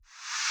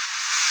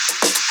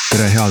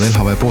Tere head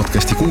LHV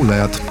podcasti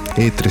kuulajad.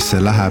 Eetrisse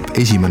läheb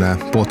esimene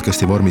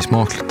podcasti vormis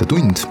Maaklerite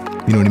tund.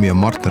 Minu nimi on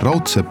Martin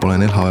Raudsepp,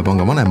 olen LHV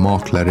Panga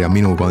vanemmaakler ja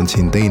minuga on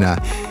siin teine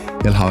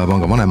LHV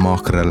Panga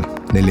vanemmaakler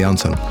Nelli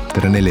Jansson.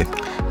 Tere Nelli.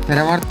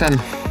 Tere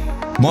Martin.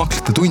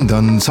 Maaklerite tund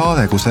on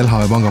saade, kus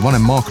LHV Panga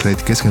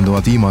vanemmaaklerid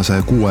keskenduvad viimase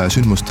 6 aja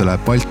sündmustele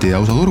Balti ja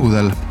USA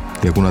turgudel.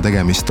 Ja kuna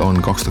tegemist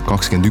on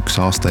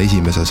 2021 aasta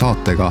esimese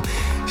saatega,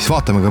 siis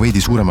vaatame ka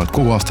veidi suuremalt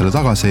kogu aastale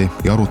tagasi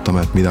ja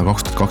arutame, mida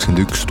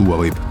 2021 tuua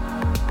võib.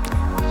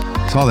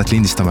 Saadet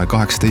lindistame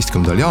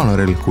 18.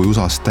 jaanuaril, kui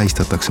USAs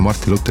tähistatakse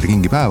Martin Luther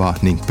Kingi päeva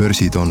ning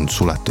börsid on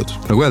suletud.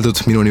 Nagu öeldud,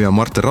 minu nimi on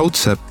Martin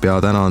Raudsepp ja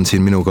täna on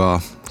siin minuga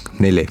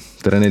Nelli.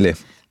 Tere Nelli.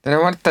 Tere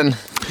Martin.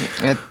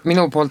 Et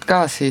minu poolt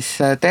ka siis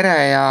tere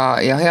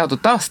ja head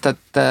uut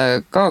aastat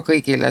ka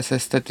kõigile,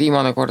 sest et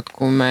viimane kord,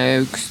 kui me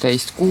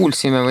 11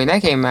 kuulsime või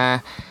nägime,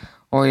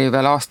 oli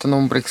veel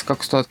aastanumbriks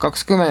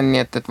 2020,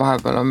 nii et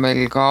vahepeal on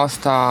meil ka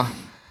aasta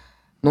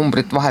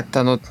numbrit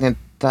vahetanud, nii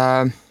et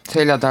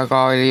selja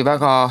taga oli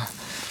väga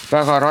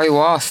raju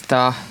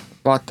aasta,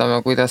 vaatame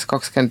kuidas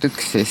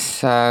 21 siis,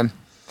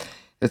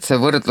 et see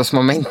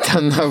võrdlusmoment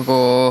on nagu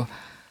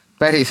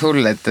päris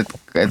hull, et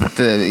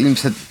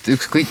ilmselt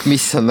ükskõik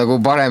mis on nagu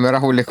parem ja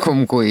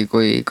rahulikum kui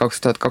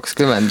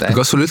 2020.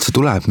 Kas sul üldse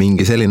tuleb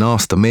mingi selline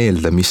aasta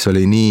meelde, mis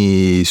oli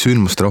nii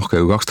sündmust rohke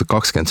kui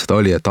 2020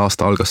 seda oli, et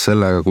aasta algas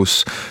sellega,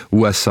 kus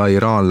USA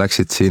ja Iraan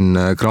läksid siin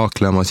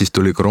kraaklema, siis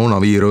tuli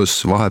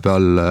koroonaviirus,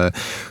 vahepeal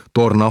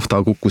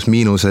toornafta kukkus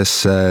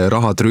miinusesse,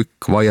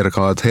 rahatrükk,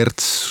 Wirecard,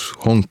 Hertz,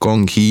 Hong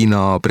Kong,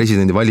 Hiina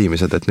presidendi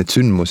valimised, et neid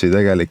sündmusi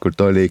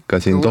tegelikult oli ikka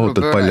siin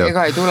tohutult palju.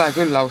 Ega ei tule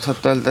küll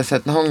ausalt öeldes,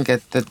 et ongi,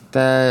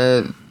 et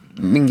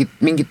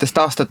mingitest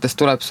aastatest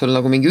tuleb sul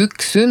nagu mingi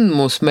üks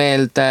sündmus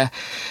meelde,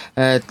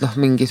 et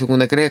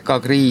mingisugune Kreeka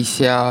kriis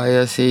ja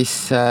siis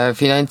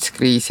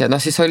finantskriis ja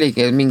siis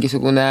oligi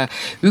mingisugune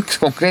üks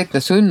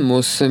konkreetne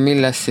sündmus,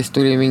 millest siis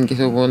tuli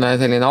mingisugune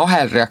selline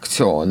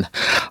ahelreaktsioon,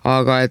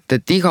 aga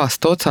et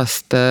igast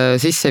otsast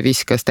sisse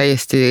viskas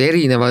täiesti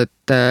erinevad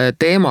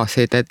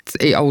teemasid, et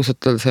ei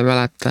ausalt öeldes ei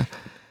mäleta.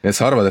 Ja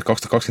sa arvad, et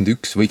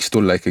 2021 võiks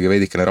tulla ikkagi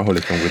veidikene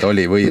rahulikum, kui ta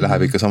oli, või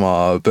läheb ikka sama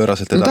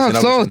pööraselt edasi?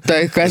 Tahaks loota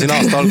ikka. Siin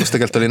aasta algus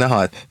tegelikult oli näha,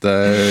 et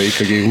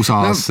ikkagi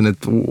USA's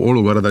need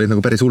olukorrad olid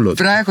nagu päris hullud.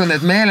 Praegu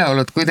need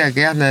meeleolud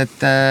kuidagi need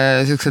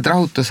sellised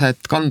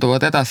rahutused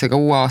kanduvad edasi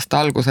ka uue aasta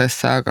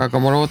algusesse,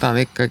 aga ma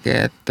loodan ikkagi,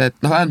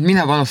 et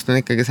mina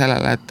panustan ikkagi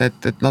sellele,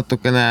 et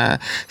natukene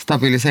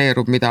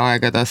stabiliseerub, mida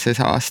aeg edasi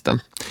see aasta.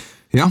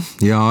 Jah,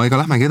 ja ega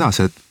lähmegi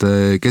edasi, et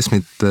kes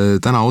meid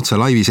täna otse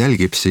laivis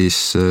jälgib,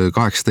 siis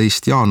 18.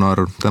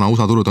 jaanuar, täna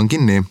USA turud on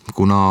kinni,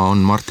 kuna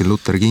on Martin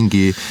Luther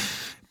Kingi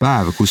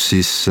päev, kus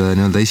siis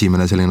nii-öelda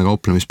esimene selline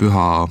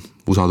kauplemispüha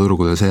USA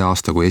turgudel see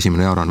aasta, kui 1.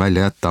 jaanuar on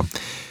välja jätta.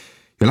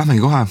 Ja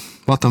lähmegi kohe,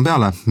 vaatame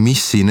peale,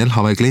 mis siin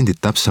LHV kliendid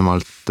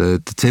täpsemalt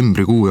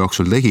detsembrikuu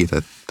jooksul tegid,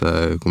 et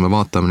kui me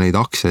vaatame neid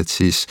aktsiaid,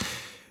 siis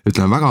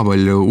ütleme väga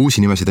palju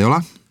uusi nimesid ei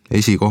ole.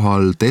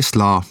 Esikohal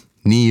Tesla,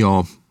 NIO,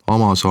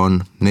 Amazon,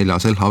 4.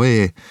 LHV,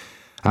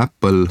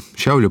 Apple,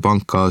 Šiaulių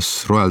pankas,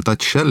 Royal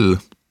Dutch Shell,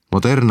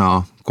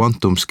 Moderna,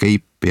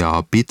 QuantumScape ja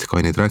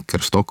Bitcoini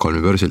tracker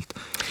Stockholmi börsilt.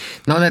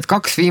 Need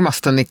 2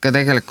 viimast on ikka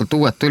tegelikult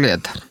uued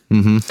tulijad.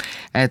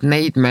 Et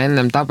neid me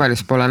ennem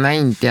tabelis pole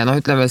näinud ja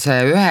ütleme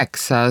see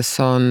 9.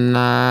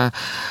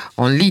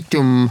 on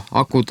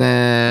liitiumakude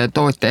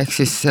tootja, ehk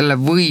siis selle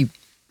võib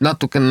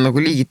natukene nagu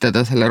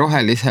liigitada selle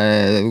rohelise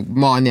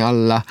maani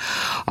alla,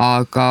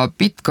 aga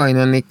Bitcoin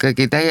on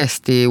ikkagi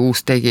täiesti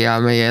uus tegija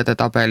meie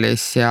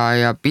edetabelis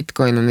ja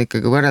Bitcoin on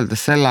ikkagi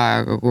võrreldes selle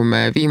ajaga, kui me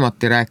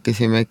viimati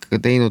rääkisime,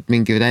 ikkagi teinud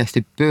mingi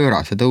täiesti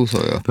pöörase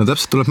tõusu ju.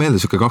 Täpselt tuleb meelde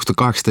siuke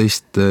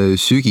 2018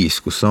 sügis,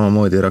 kus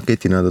samamoodi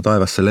raketina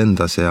taevasse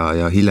lendas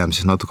ja hiljem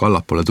siis natuke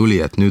allapoole tuli,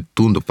 et nüüd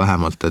tundub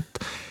vähemalt,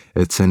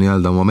 et see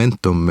nii-öelda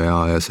momentum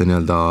ja see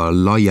nii-öelda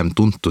laiem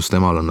tuntus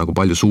temal on nagu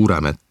palju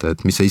suurem,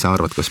 et mis sa ise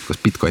arvad, kas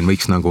Bitcoin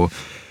võiks nagu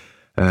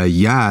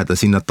jääda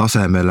sinna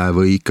tasemele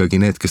või ikkagi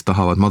need, kes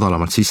tahavad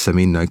madalamalt sisse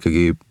minna,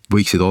 ikkagi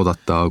võiksid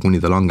oodata,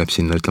 kuni ta langeb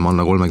sinna, ütleme,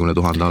 alla 30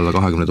 000, alla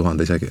 20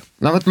 000 isegi.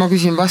 Ma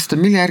küsin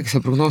vastu, mille järgi sa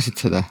prognoosid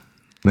seda?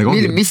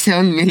 Mis see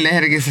on, mille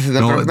järgi sa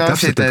seda prognoosid?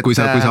 Täpselt, et kui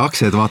sa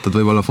aktsiaid vaatad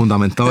võib-olla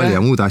fundamentaali ja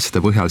muude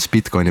asjade põhjal, siis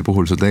Bitcoini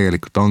puhul sul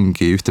tegelikult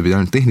ongi ühtepidi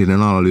ainult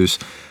tehniline analüüs,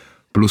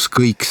 pluss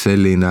kõik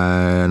selline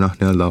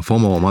nii-öelda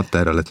FOMO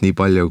materjal, et nii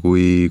palju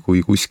kui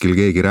kuskil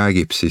keegi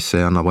räägib, siis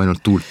see annab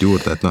ainult tuult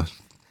juurde, et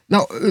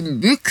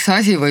üks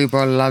asi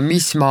võib-olla,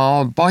 mis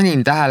ma panin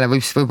tähele,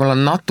 võib-olla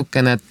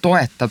natukene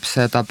toetab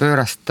seda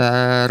pöörast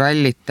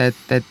rallit,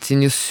 et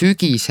siin just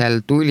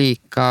sügisel tuli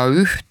ka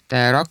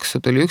ühte raksu,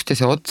 tuli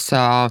üksteise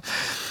otsa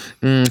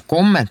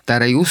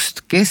kommentaare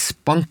just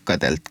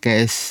keskpankadelt,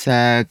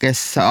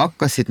 kes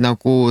hakkasid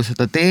nagu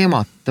seda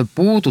teemat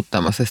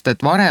puudutama, sest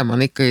et varem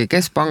on ikkagi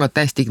keskpangad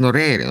täiesti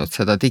ignoreerinud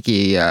seda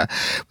digi-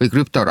 või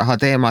krüptoraha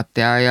teemat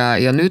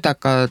ja nüüd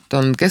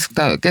on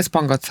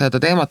keskpangad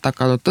seda teemat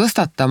hakanud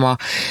tõstatama,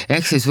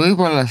 ehk siis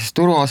võib-olla siis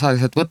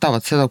turuosalised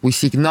võtavad seda kui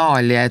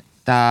signaali,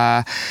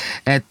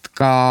 et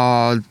ka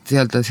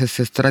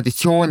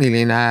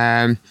traditsiooniline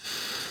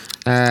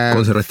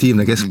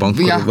konservatiivne keskpank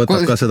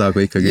võtab ka seda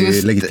kui ikkagi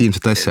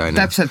legitiimset asja.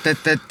 Täpselt,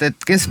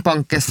 et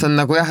keskpank, kes on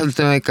nagu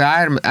ütleme ikka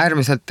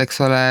äärmiselt,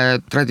 eks ole,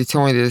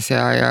 traditsioonides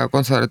ja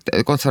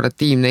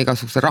konservatiivne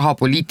igasuguse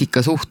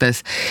rahapoliitika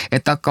suhtes,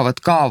 et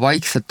hakkavad ka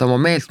vaikselt oma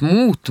meelt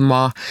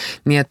muutma,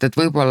 nii et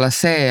võib-olla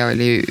see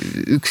oli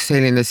üks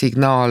selline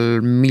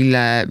signaal,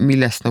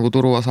 millest nagu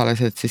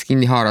turuosalised siis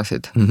kinni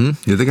haarasid.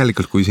 Ja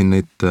tegelikult, kui siin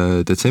neid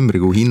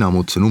detsembrikuu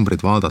hinnamuutuse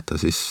numbreid vaadata,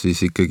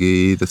 siis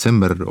ikkagi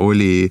detsember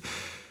oli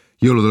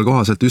jõuludel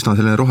kohaselt üsna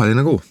selline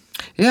roheline kuu.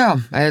 Jaa,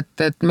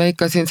 et me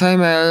ikka siin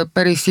saime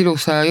päris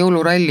ilusa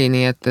jõuluralli,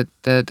 nii et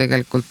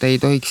tegelikult ei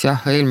tohiks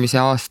eelmise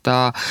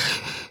aasta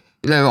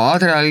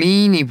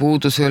adrenaliini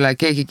puuduse üle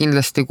keegi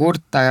kindlasti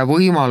kurta ja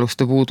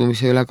võimaluste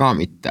puudumise üle ka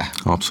mitte.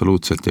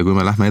 Absoluutselt, ja kui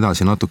me lähme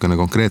edasi natukene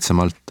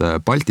konkreetsemalt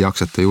Balti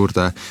aktsiate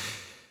juurde,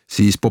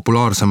 siis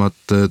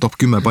populaarsemad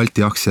top 10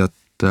 Balti aktsiat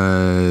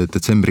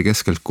detsembri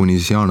keskelt kuni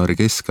siis jaanuari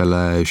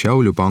keskele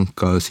Šiaulių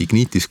pankas,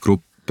 Ignitis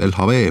Grupp,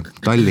 LHV,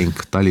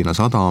 Tallink, Tallinna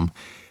Sadam,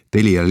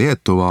 Telia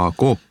Lietuva,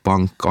 Coop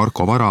Pank,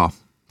 Arko Vara,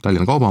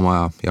 Tallinna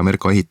Kaubamaja ja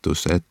Merko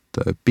Ehitus,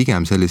 et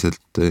pigem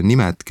sellised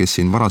nimed, kes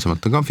siin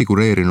varasemalt on ka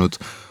figureerinud.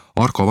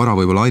 Arko Vara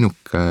võib-olla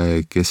ainuke,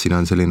 kes siin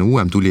on selline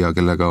uuem tulija,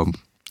 kellega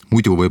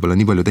muidu võib-olla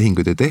nii palju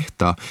tehinguid ei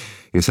tehta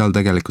ja seal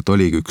tegelikult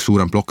oligi üks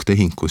suurem plokk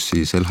tehing, kus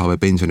siis LHV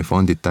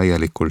pensionifondid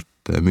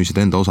täielikult müüsid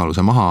enda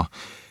osaluse maha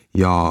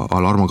ja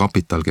Alarmo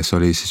Capital, kes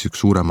oli siis üks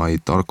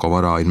suuremaid Arko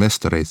Vara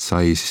investoreid,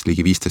 sai siis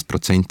ligi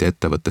 15%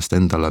 ettevõttest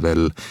endale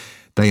veel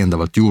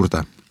täiendavalt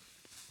juurde.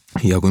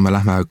 Ja kui me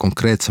lähme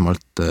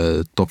konkreetsemalt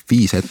top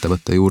 5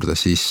 ettevõtte juurde,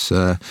 siis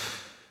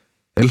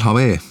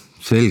LHV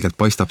selgelt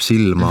paistab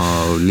silma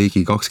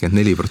ligi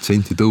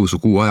 24% tõusu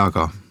kuu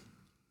ajaga.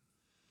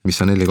 Mis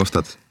sa Nelli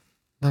kostad?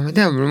 No ma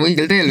tean, me oleme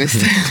õigel teel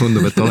vist.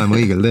 Tundub, et oleme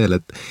õigel teel,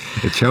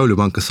 et Šiaulių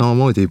pankas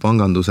samamoodi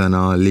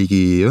pangandusena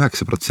ligi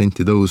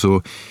 9%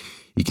 tõusu.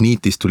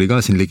 Ignitis tuli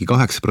ka siin ligi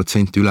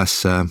 8% üles,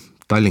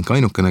 Tallink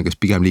ainukene, kes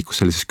pigem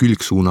liikus sellises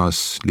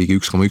külgsuunas ligi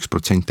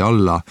 1,1%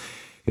 alla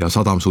ja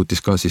Sadam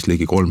suutis ka siis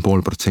ligi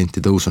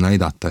 3,5% tõusu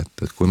näidata,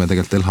 et kui me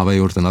tegelikult LHV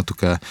juurde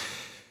natuke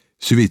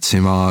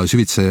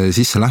süvitse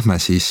sisse lähme,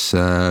 siis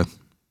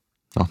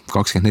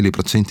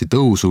 24%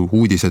 tõusu,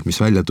 uudised,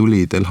 mis välja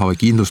tulid, LHV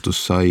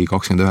kindlustus sai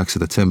 29.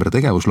 detsember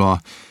tegevusloa.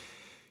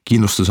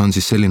 Kindlustus on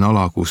siis selline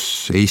ala,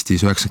 kus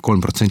Eestis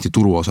 93%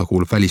 turuosa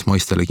kuulub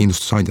välismaistele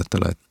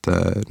kindlustusandjatele,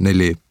 et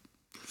Nelli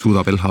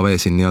suudab LHV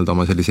siin nii-öelda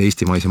oma sellise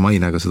eestimaise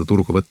mainega seda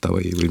turgu võtta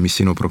või mis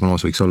sinu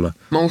prognoos võiks olla?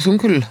 Ma usun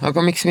küll,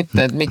 aga miks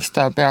mitte, et miks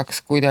ta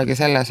peaks kuidagi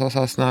selles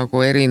osas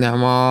nagu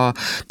erinema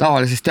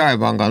tavalisest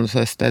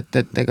jaepangandusest,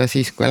 et ega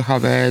siis, kui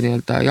LHV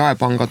nii-öelda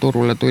jaepanga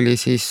turule tuli,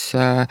 siis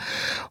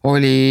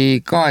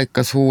oli ka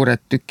ikka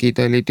suured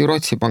tükid olid ju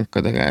Rootsi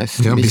pankade käes.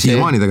 Ja, mis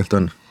siiamaani tegelikult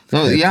on.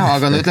 No jah,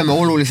 aga no ütleme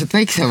oluliselt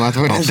väiksemad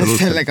võrreldes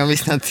sellega,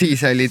 mis nad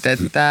siis olid,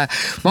 et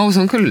ma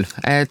usun küll,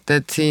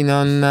 et siin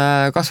on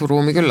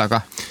kasvuruumi küll,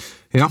 aga.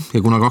 Jah,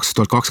 ja kuna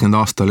 2020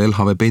 aastal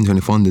LHV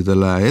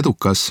pensionifondidele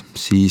edukas,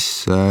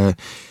 siis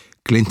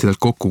klientidelt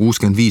kokku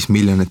 65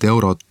 miljonit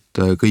eurot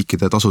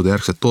kõikide tasude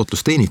järgset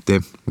tootlust teeniti,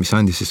 mis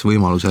andis siis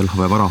võimaluse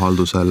LHV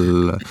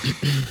varahaldusel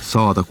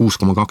saada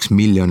 6,2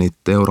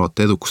 miljonit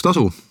eurot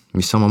edukustasu,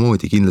 mis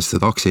samamoodi kindlasti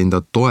seda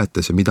aktsiahinda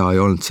toetas ja mida ei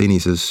olnud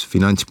senises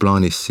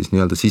finantsplaanis siis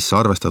nii-öelda sisse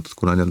arvestatud,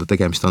 kuna nii-öelda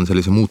tegemist on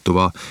sellise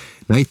muutuva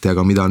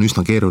näitajaga, mida on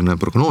üsna keeruline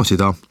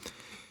prognoosida,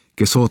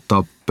 kes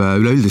ootab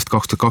üleüldist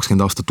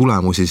 2020 aasta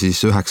tulemusi,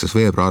 siis 9.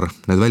 veebruar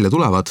need välja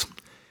tulevad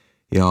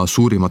ja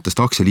suurimatest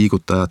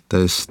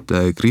aktsialiigutajatest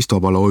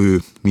Cristobal OÜ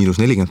miinus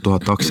 40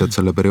 000 aktsiat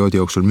selle perioodi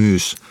jooksul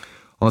müüs,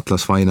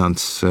 Atlas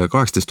Finance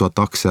 18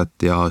 000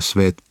 aktsiat ja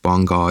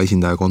Swedbanka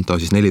esindajakonto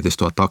siis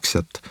 14 000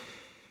 aktsiat.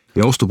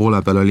 Ja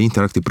ostupoole peal oli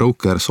Interactive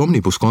Brokers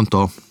Omnibus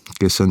konto,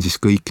 kes on siis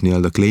kõik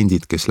nii-öelda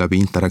kliendid, kes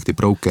läbi Interactive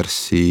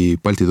Brokersi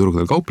Balti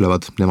turgudel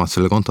kauplevad, nemad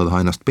selle konto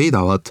taha ennast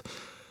peidavad.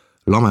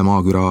 Lame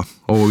Maaküra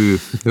OÜ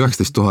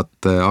 19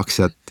 000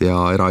 aktsiat ja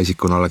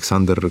eraisikuna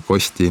Aleksander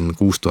Kostin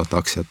 6 000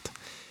 aktsiat.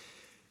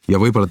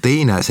 Ja võib-olla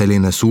teine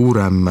selline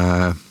suurem,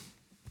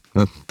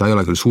 ta ei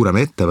ole küll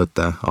suurem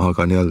ettevõte,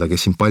 aga nii-öelda,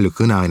 kes siin palju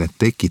kõneainet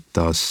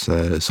tekitas,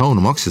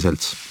 Saunum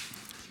aktsiaselts,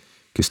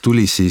 kes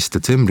tuli siis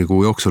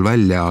detsembrikuu jooksul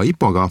välja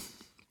IPO-ga,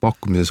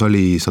 pakkumises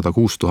oli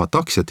 106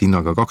 000 aktsiat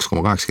hinnaga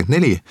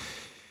 2,84.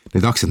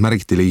 Neid aktsiat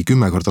märgiti ligi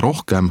 10 korda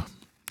rohkem.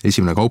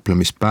 Esimene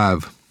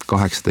kauplemispäev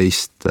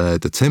 18.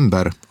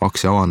 detsember,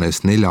 aktsia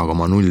avanes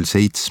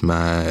 4,07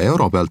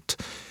 euro pealt,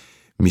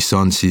 mis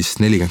on siis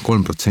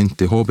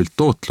 43% hoobilt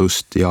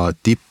tootlust ja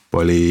tipp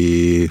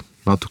oli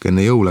natuke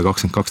enne jõule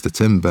 22.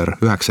 detsember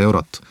 9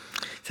 eurot.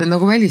 See on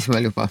nagu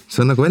välismaal juba.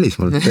 See on nagu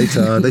välismaal,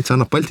 täitsa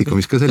annab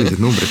Baltikumis ka sellised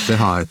numbrid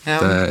teha,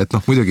 et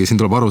muidugi siin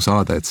tuleb aru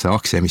saada, et see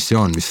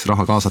aktsiaemissioon, mis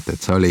raha kaasati,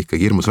 et see oli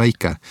ikkagi hirmus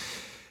väike.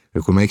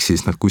 Ja kui me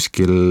eksis, nad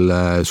kuskil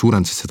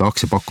suurendasid seda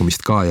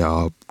aktsiapakkumist ka ja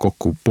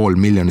kokku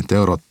 500 000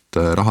 eurot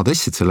raha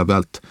tõstsid selle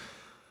pealt.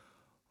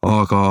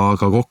 Aga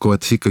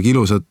kokkuvõttes ikkagi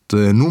ilusad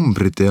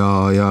numbrid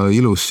ja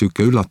ilus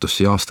süüke üllatus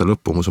siia aasta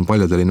lõppu, mus on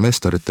paljudel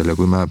investoritel ja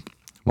kui me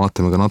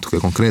vaatame ka natuke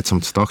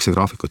konkreetsemalt seda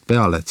aktsiagraafikut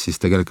peale, et siis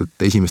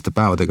tegelikult esimeste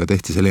päevadega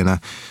tehti selline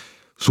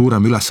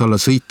suurem üles-alla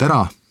sõit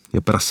ära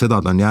ja pärast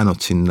seda ta on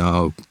jäänud sinna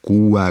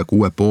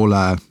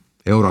 6,5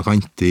 euro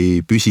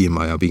kanti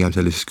püsima ja pigem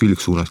sellises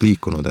külgsuunas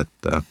liikunud,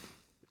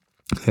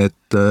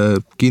 et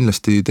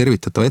kindlasti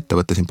tervitatav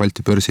ettevõte siin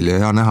Balti börsil ja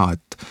hea näha,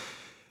 et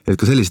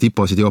ka selliseid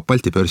IPO-sid jõuab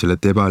Balti börsil,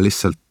 et ei pea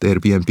lihtsalt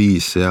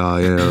Airbnb's ja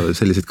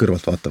selliseid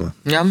kõrvalt vaatama.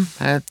 Jah,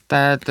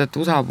 et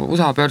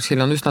USA börsil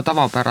on üsna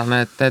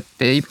tavapärane, et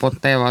IPO-d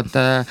teevad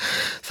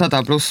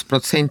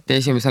 100+%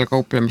 esimesel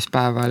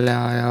kauplemispäeval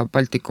ja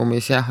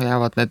Baltikumis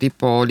jäävad need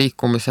IPO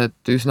liikumised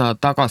üsna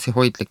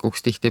tagasihoidlikuks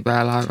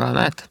tihtipeale, aga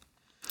näed,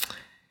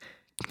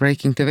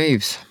 breaking the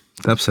waves.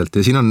 Täpselt,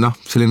 ja siin on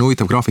selline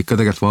huvitav graafik ka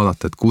tegelikult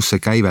vaadata, et kus see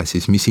käive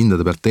siis, mis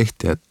hindade pealt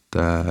tehti, et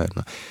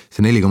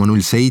see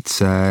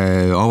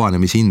 4,07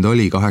 avanemishind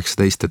oli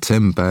 18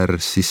 detsember,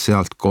 siis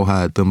sealt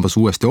kohe tõmbas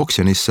uuesti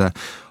oksjonisse,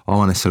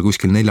 avanes seal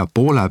kuskil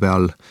 4,5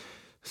 peal,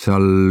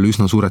 seal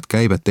üsna suured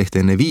käibed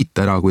tehti enne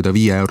 5 ära, kui ta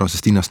 5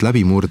 eurosest hinnast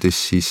läbi murdis,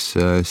 siis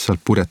sealt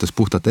purjetas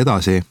puhtalt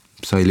edasi,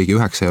 sai ligi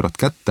 9 eurot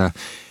kätte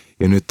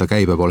ja nüüd ta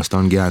käibe poolest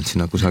ongi jäänud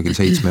sinna kusagil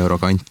 7 euro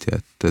kanti,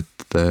 et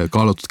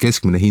kaalutud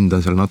keskmine hind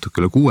on seal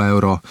natuke üle 6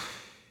 euro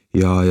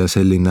ja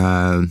selline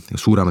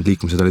suuremad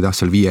liikumised olid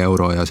seal 5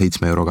 euro ja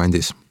 7 euro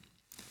kandis.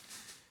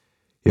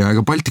 Ja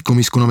ega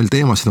Baltikumis, kuna meil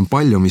teemasid on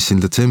palju, mis siin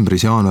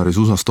detsembris,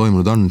 jaanuaris USAs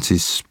toimunud on,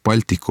 siis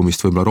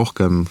Baltikumist võib-olla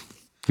rohkem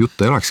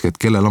juttu ei olekski,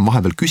 et kellel on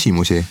vahepeal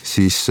küsimusi,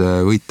 siis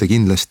võite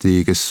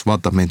kindlasti, kes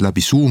vaatab meid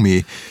läbi Zoomi,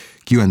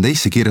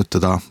 Q&A'sse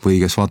kirjutada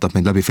või kes vaatab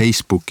meid läbi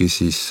Facebooki,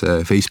 siis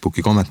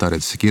Facebooki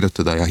kommentaaridesse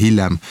kirjutada ja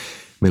hiljem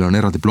meil on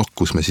eraldi blokk,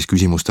 kus me siis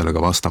küsimustele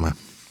ka vastame.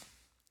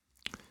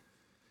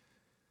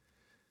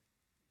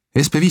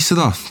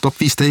 SB500, top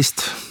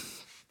 15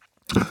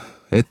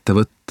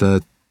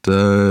 ettevõtted,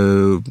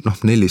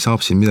 Nelli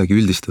saab siin midagi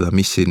üldistada,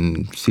 mis siin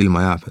silma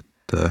jääb,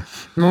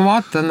 Ma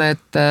vaatan,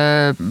 et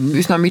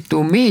üsna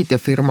mitu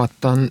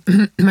meediafirmat on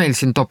meil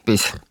siin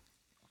topis.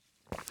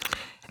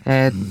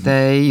 Et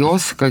ei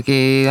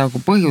oskagi nagu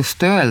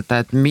põhjust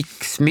öelda, et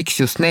miks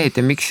just need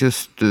ja miks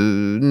just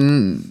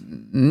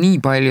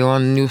nii palju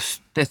on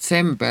just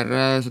detsember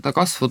seda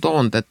kasvu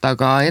toonud, et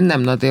aga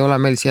ennem nad ei ole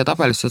meil siia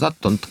tabelisse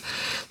sattunud.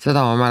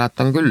 Seda ma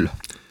mäletan küll.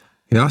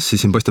 Jah,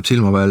 siis siin paistab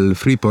silma veel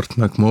Freeport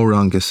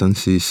McMoran, kes on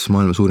siis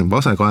maailma suurim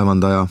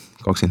vasekaevandaja,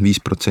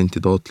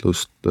 25%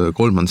 tootlust,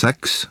 Goldman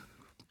Sachs,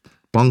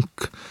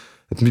 pank.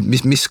 Et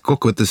mis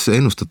kokkuvõttes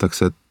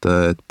ennustatakse,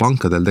 et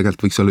pankadel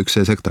tegelikult võiks olla üks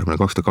see sektor, mille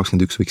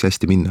 2021 võiks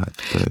hästi minna.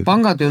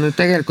 Pangad ju nüüd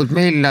tegelikult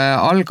meil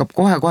algab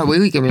kohe või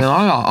õigemini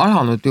on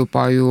alanud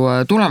juba ju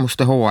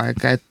tulemuste hooaeg,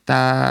 et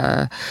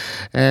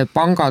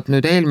pangad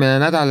nüüd eelmine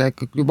nädal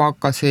juba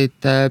hakkasid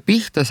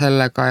pihta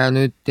sellega ja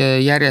nüüd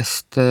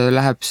järjest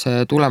läheb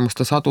see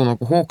tulemuste sadu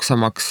nagu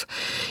hoogsamaks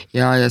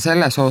ja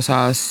selles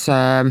osas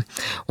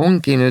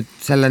ongi nüüd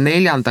selle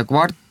 4.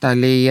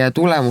 kvartali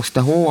tulemuste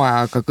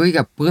hooajaga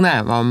kõige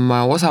põnevam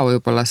osa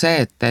võib-olla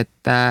see, et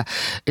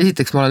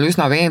esiteks ma olen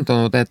üsna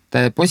veendunud, et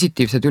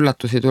positiivseid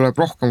üllatusi tuleb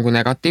rohkem kui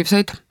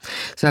negatiivseid,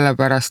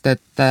 sellepärast,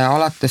 et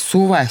alates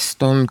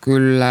suvest on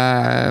küll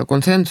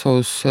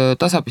konsensus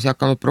tasapisi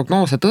hakanud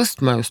prognoose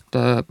tõstma just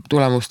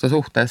tulemuste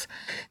suhtes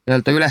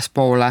nii-öelda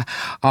ülespoole,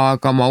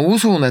 aga ma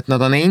usun, et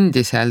nad on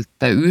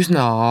endiselt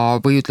üsna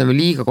või ütleme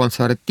liiga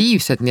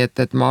konservatiivsed, nii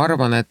et ma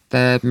arvan, et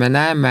me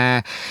näeme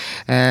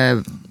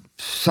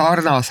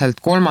sarnaselt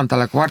 3.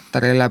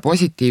 kvartalile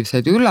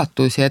positiivseid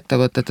üllatusi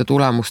ettevõtete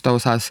tulemuste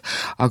osas,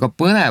 aga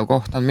põnev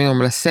koht on minu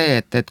meelest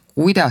see, et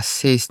kuidas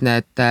siis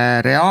need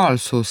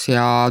reaalsus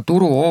ja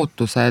turu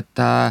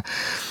ootused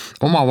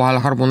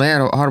omavahel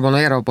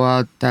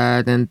harmoneeruvad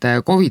nende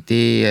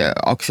Covidi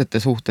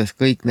aktsiate suhtes,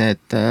 kõik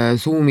need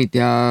Zoomid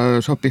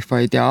ja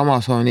Shopify'd ja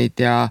Amazonid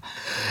ja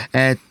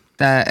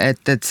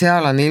et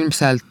seal on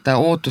ilmselt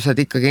ootused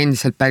ikkagi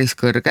endiselt päris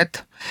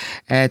kõrged,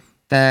 et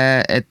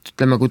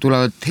ütleme, kui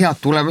tulevad head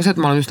tulemused,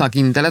 ma olen üsna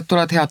kindel, et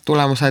tulevad head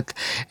tulemused,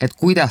 et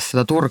kuidas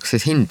seda turg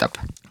siis hindab.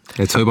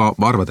 Et sa juba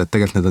arvad, et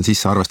tegelikult need on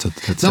sisse arvestatud,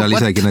 et seal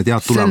isegi need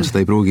head tulemused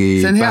ei pruugi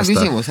päästa. See on hea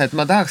küsimus, et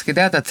ma tahakski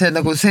teada, et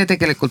see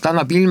tegelikult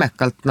annab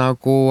ilmekalt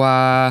nagu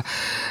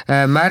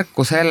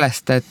märku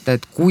sellest,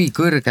 et kui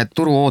kõrged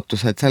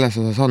turuootused selles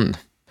osas on.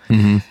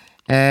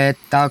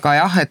 Et aga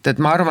jah, et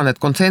ma arvan, et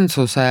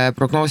konsensuse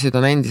prognoosid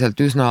on endiselt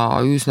üsna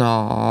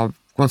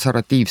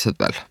konservatiivsed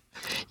veel.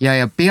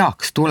 Ja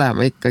peaks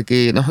tulema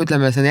ikkagi,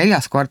 ütleme see 4.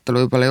 kvartal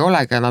võib-olla ei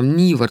olegi enam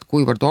niivõrd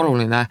kuivõrd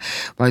oluline,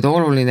 vaid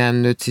oluline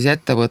on nüüd siis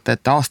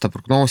ettevõtete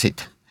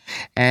aastaprognoosid.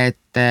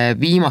 Et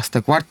viimaste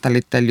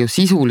kvartalitel ju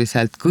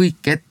sisuliselt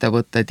kõik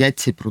ettevõtted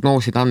jätsid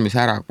prognoosid andmise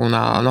ära,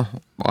 kuna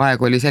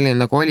aeg oli selline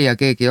nagu oli ja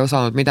keegi ei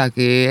osanud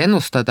midagi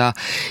ennustada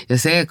ja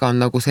seega on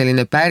nagu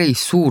selline päris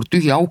suur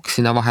tühi auk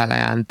sinna vahele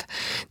jäänud.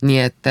 Nii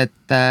et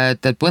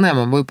põnev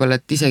on võib-olla,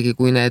 et isegi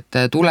kui need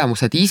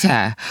tulemused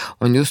ise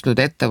on just nüüd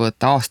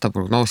ettevõtte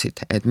aastaprognoosid,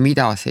 et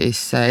mida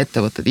siis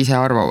ettevõtted ise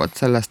arvavad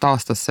sellest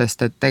aastast,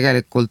 sest et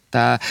tegelikult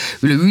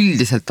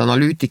üleüldiselt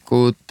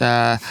analüütikud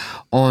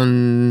on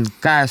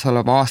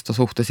käesoleva aasta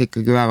suhtes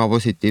ikkagi väga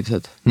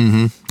positiivsed.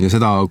 Ja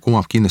seda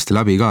kumab kindlasti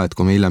läbi ka, et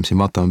kui me hiljem siin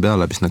vaatame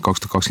peale, mis need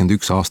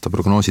 2021 aasta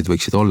prognoosid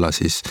võiksid olla,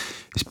 siis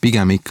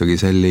pigem ikkagi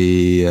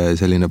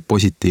selline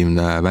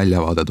positiivne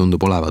väljavaade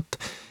tundub olevat.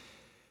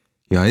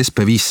 Ja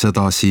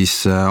SP500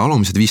 siis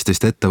alumised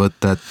 15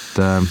 ettevõtet,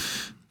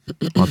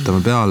 vaatame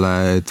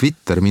peale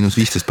Twitter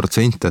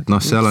 -15%, et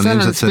seal on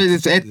ilmselt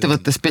see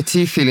ettevõtte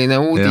spetsiifiline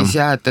uudis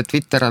et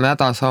Twitter on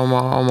hädas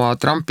oma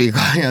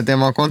Trumpiga ja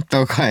tema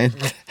kontoga,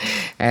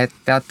 et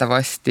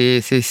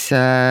teatavasti siis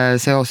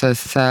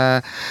seoses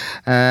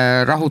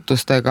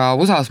rahutustega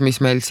USAs, mis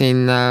meil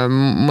siin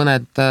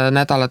mõned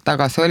nädalad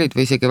tagasi olid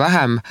või isegi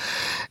vähem,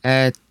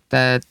 et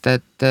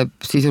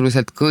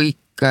sisuliselt kõik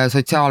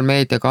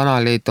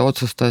sotsiaalmeediakanalid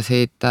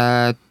otsustasid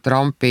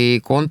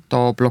Trumpi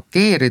konto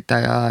blokeerida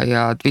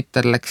ja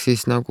Twitter läks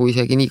siis nagu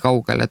isegi nii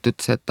kaugele, et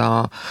ütles, et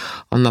ta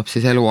annab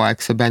siis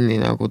eluaegse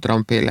bänni nagu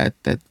Trumpile,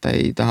 et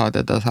ei taha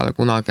teda seal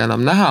kunagi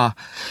enam näha.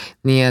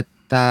 Nii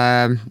et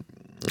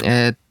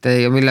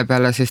ja mille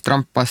peale siis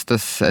Trump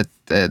vastas, et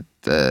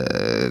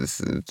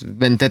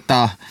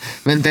vendetta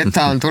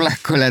on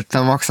tulekul, et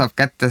ta maksab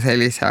kätte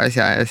sellise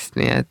asja eest,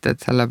 nii et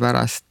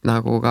sellepärast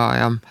nagu ka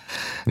jah,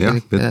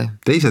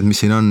 teised,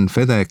 mis siin on,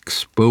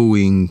 FedEx,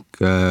 Boeing,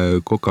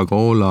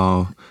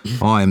 Coca-Cola,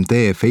 AMD,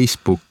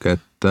 Facebook,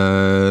 et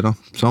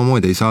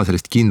samamoodi ei saa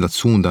sellist kindlat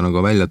suunda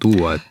nagu välja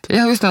tuua, et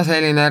üsna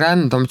selline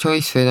random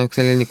choice või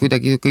selline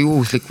kuidagi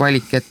juhuslik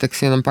valik, et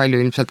eks siin on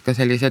palju ilmselt ka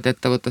sellised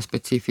ettevõtte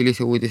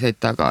spetsiifilisi uudiseid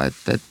taga,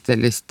 et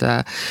sellist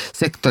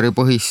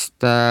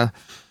sektoripõhist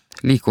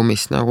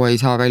liikumist nagu ei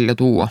saa välja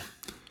tuua.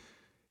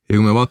 Ja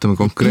kui me vaatame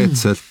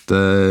konkreetselt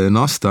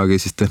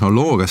Nasdaqi, siis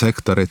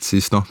tehnoloogiasektorit,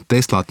 siis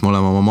Teslat me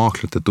oleme oma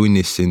maaklite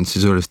tunnis siin,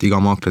 sisuliselt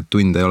iga maaklit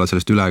tund ei ole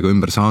sellest üle ega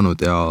ümber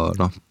saanud ja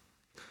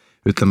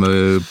ütleme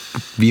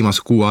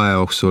viimase kuu aja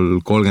jooksul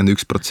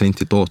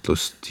 31%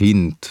 tootlust,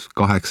 hind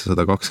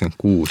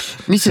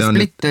 826. Mis see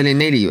split oli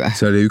 4 või?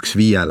 See oli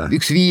 1/5.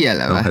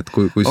 1/5 või? Et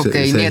kui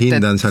okay, see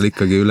hind on seal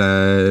ikkagi üle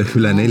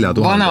 4000.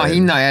 Vana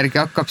hinna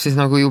järgi hakkab siis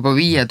nagu juba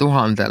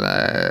 5000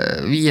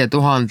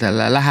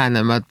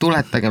 lähenema.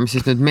 Tuletagem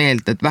siis nüüd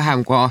meelde, et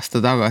vähem kui aasta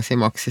tagasi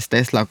maksis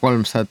Tesla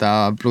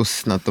 300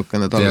 pluss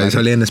natukene dollari. Ja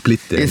see oli enne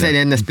splitti. Ja see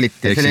oli enne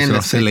splitti.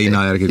 Selle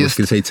hinna järgi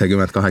kuskil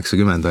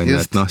 70-80 on ju,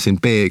 et siin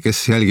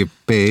kes jälgib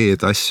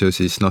PE-d asju,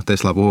 siis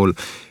Tesla puhul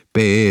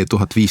PE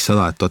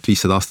 1500, et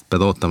 1500 aastat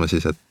pead ootama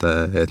siis, et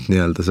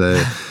nii-öelda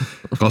see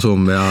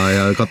kasum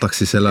ja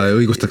kataks siis selle,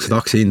 õigustaks seda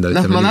aktsiahinda.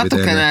 Ma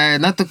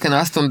natukene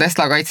astun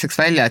Tesla kaitseks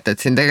välja,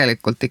 et siin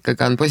tegelikult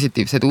ikkagi on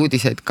positiivseid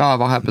uudiseid ka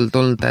vahepeal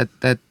tulnud,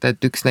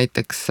 et üks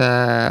näiteks,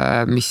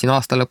 mis siin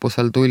aasta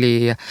lõpus veel tuli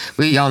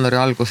või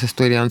jaanuari alguses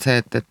tuli, on see,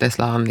 et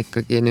Tesla on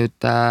ikkagi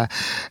nüüd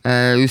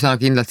üsna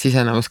kindlalt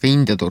sisenemas ka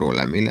India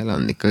turule, millel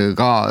on ikkagi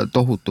ka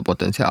tohutu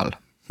potentsiaal.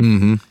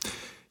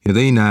 Ja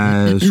teine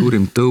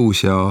suurim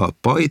tõus ja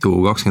Baidu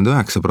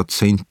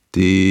 29%,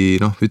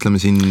 ütleme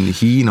siin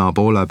Hiina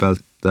poole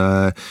pealt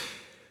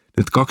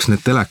nüüd 2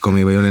 need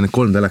telekomi või oli need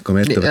 3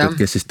 telekomi ettevõtted,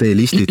 kes siis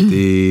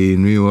delistiti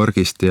New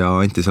Yorgist ja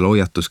anti seal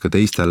hoiatus ka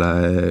teistele,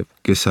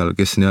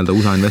 kes nii-öelda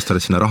USA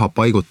investorid sinna raha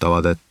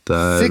paigutavad, et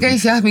see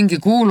käis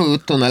mingi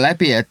kuulujutuna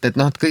läbi, et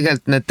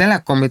kõigelt need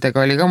telekomidega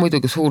oli ka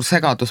muidugi suur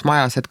segadus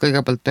majas, et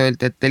kõigepealt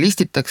öeldi, et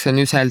delistitakse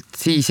Nüselt,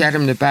 siis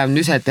järgmine päev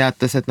Nüse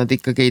teatas, et nad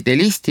ikkagi ei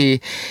delisti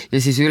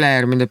ja siis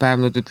ülejärgmine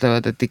päev nad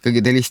ütlevad, et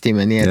ikkagi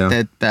delistime, nii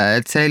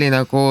et see oli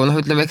nagu,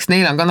 ütleme, eks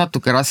neil on ka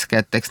natuke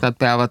raske, et eks nad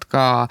peavad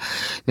ka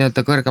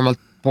nii-öelda kõrgemalt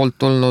poolt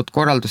tulnud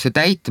korraldusi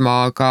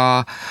täitma,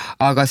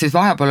 aga siis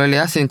vahepeal oli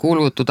siin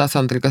kuulujutu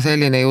tasandil ka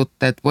selline jutt,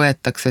 et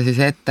võetakse siis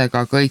ette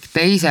ka kõik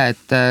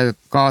teised,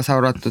 kaasa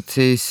arvatud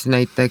siis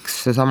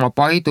näiteks sama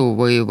Baidu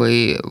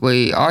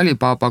või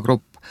Alibaba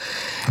grupp.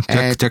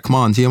 Jack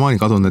Ma on siiamaani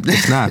kadunud, et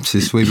kes näeb,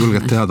 siis võib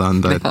julgelt teada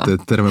anda,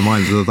 et terve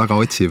maailm seda taga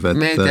otsib.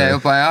 Meedia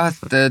juba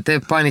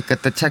teeb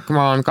paanikat, et Jack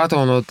Ma on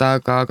kadunud,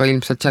 aga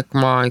ilmselt Jack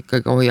Ma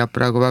ikkagi hoiab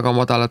praegu väga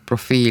madalat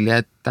profiili,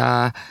 et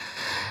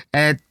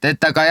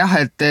aga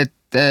et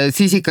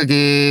siis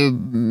ikkagi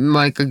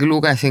ma ikkagi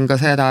lugesin ka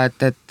seda,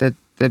 et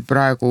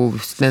praegu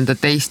nende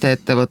teiste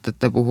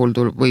ettevõtete puhul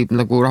võib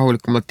nagu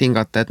rahulikumalt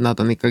hingata, et nad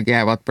on ikkagi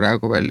jäävad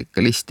praegu veel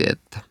ikka listi,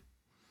 et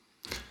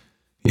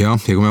ja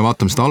kui me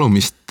vaatame seda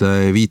alumist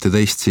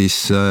 15,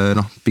 siis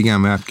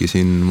pigem jääbki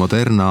siin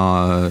Moderna,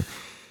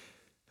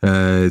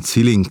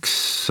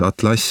 Xilinx,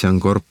 Atlassian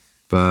Corp,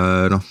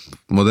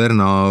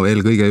 Moderna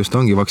eelkõige just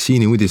ongi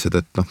vaktsiini uudised,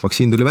 et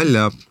vaktsiin tuli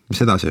välja, mis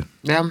edasi?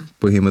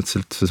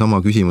 Põhimõtteliselt see sama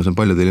küsimus on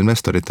paljudel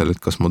investoritel,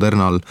 et kas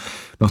Modernal,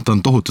 ta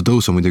on tohutu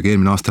tõusu muidugi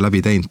eelmine aasta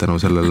läbi teinud tänu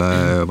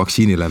sellele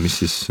vaktsiinile,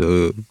 mis siis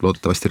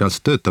loodetavasti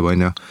reaalselt töötab,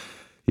 on ju.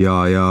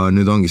 Ja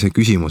nüüd ongi see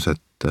küsimus,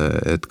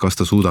 et kas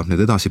ta suudab nüüd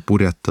edasi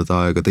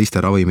purjetada ja ka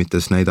teiste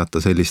ravimites näidata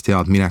sellist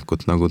head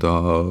minekut, nagu ta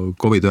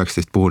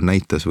COVID-19 puhul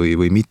näitas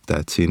või mitte,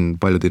 et siin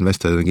paljud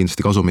investorid on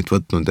kindlasti kasumit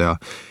võtnud ja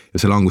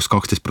see langus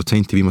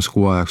 12% viimase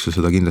kuu ajaksul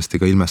seda kindlasti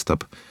ka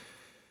ilmestab.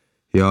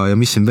 Ja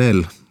mis siin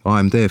veel?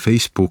 AMD,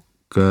 Facebook,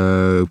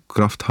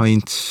 Kraft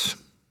Heinz.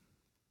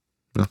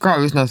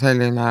 Ka üsna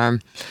selline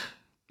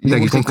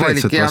midagi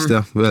konkreetset vast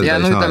öelda ja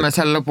ei no saa. ütleme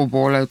seal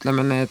lõpupoole,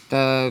 ütleme need,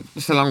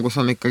 see langus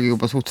on ikkagi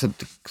juba suhteliselt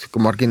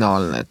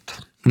marginaalne, et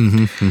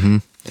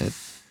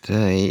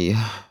ei.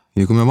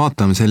 Ja kui me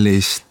vaatame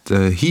sellist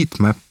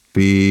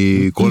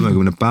heatmap'i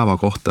 30 päeva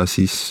kohta,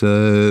 siis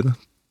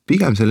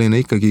pigem selline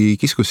ikkagi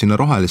kiskus sinna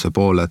rohelise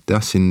poole, et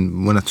jah, siin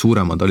mõned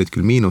suuremad olid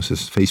küll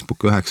miinuses, Facebook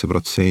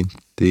 9%,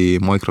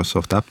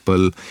 Microsoft,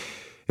 Apple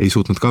ei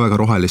suutnud ka väga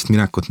rohelist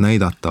minekut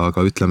näidata, aga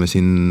ütleme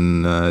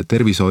siin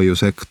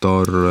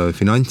tervishoiusektor,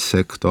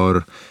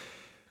 finantssektor,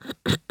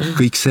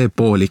 kõik see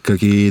pool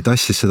ikkagi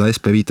tassis seda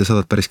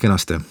SP500 päris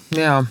kenasti.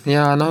 Ja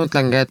no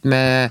ütlengi, et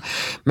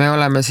me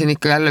oleme siin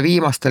ikka jälle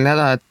viimastel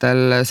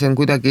nädalatel, see on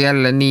kuidagi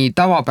jälle nii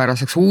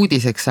tavapäraseks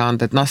uudiseks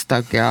saanud, et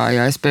Nasdaq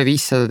ja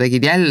SP500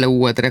 tegid jälle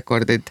uued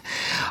rekordid,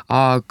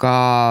 aga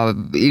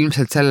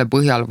ilmselt selle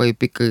põhjal võib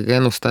ikkagi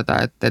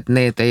ennustada, et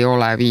need ei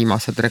ole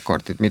viimased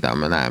rekordid, mida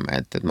me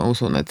näeme, et ma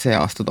usun, et see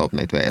aasta toob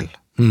neid veel.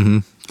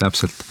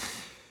 Täpselt.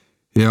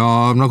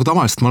 Ja nagu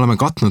tavaliselt me oleme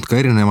katnud ka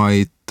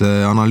erinevaid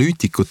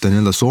analüütikute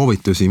nii-öelda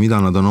soovitusi, mida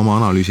nad on oma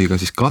analüüsiga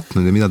siis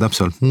katnud ja mida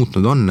täpselt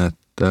muutnud on,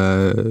 et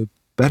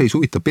päris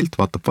huvitav pilt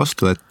vaatab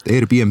vastu, et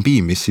Airbnb,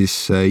 mis siis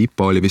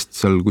IPO oli vist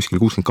seal kuskil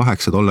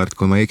 $68,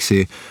 kui ma ei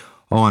eksi,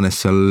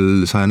 avanes seal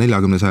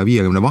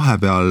 140-150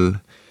 vahepeal,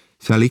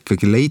 seal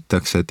ikkagi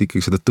leitakse, et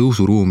ikkagi seda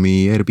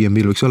tõusuruumi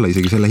Airbnb võiks olla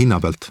isegi selle hinna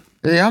pealt.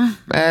 Jah,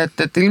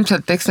 et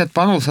ilmselt eks need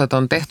panused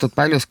on tehtud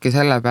paljuski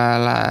selle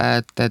peale,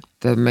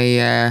 et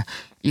meie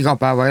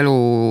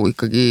igapäevaelu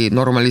ikkagi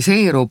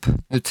normaliseerub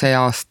nüüd see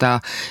aasta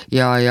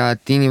ja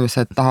et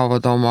inimesed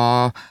tahavad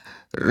oma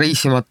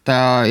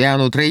reisimata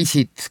jäänud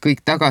reisid kõik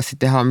tagasi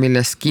teha,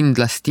 millest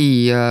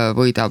kindlasti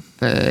võidab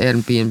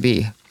Airbnb.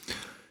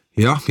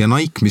 Jah, ja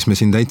Nike, mis me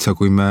siin täitsa,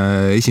 kui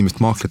me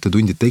esimest maaklete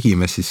tundi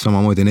tegime, siis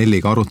samamoodi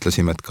Nelliga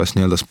arutlesime, et kas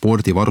nii-öelda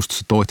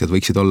spordivarustuse tootjad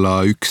võiksid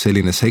olla üks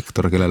selline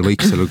sektor, kellel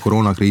võiks selle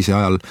koroonakriisi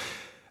ajal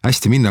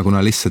hästi minna,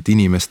 kuna lihtsalt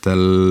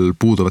inimestel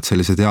puuduvad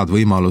sellised head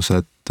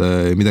võimalused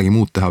midagi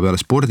muud teha peale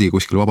spordi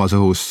kuskil vabas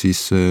õhus, siis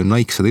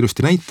Nike seda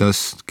ilusti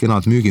näitas,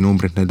 kenad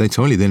müüginumbrid neil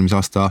täitsa olid eelmise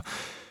aasta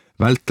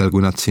vältel,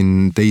 kui nad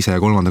siin teise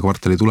ja kolmanda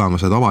kvartali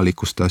tulemused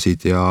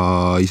avalikustasid ja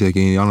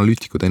isegi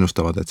analüütikud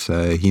ennustavad, et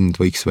see hind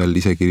võiks veel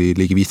isegi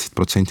ligi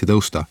 15%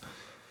 tõusta.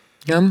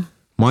 Jah.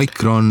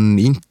 Micron,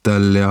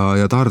 Intel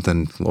ja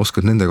Darden,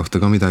 oskad nende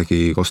kohta ka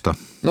midagi kosta?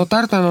 No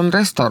Darden on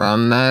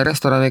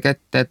restorani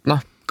kett, et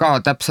noh,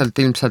 ka täpselt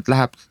ilmselt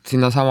läheb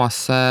sinna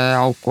samasse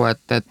auku,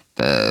 et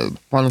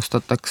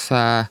panustatakse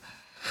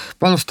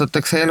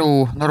elu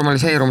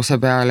normaliseerumise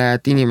peale,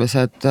 et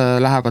inimesed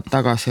lähevad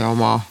tagasi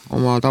oma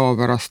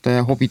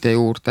tavapäraste hobide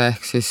juurde,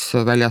 ehk siis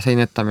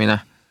väljaseinetamine.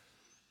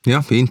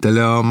 Jah, Intel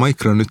ja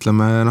Micron,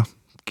 ütleme,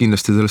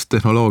 kindlasti sellest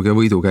tehnoloogia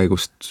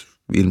võidukäigust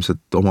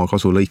ilmselt oma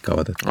kasu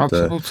lõikavad.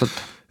 Absoluutselt.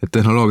 Et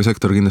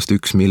tehnoloogiasektor kindlasti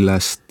üks,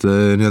 millest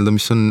nii-öelda,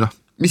 mis on...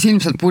 Mis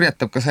ilmselt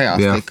purjetab ka see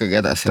aasta ikkagi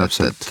edasi.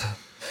 Täpselt.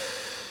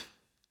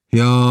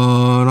 Ja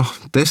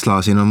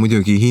Tesla siin on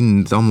muidugi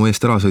hind ammu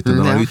eest ära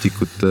sõitnud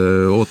analüütikute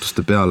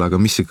ootuste peale,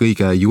 aga mis see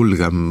kõige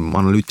julgem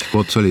analüütik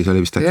ootus oli? See oli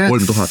vist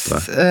 3000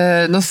 või?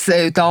 No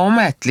ta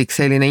ametlik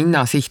selline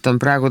hinnasiht on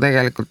praegu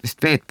tegelikult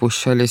vist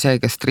Wedbush oli see,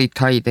 kes Street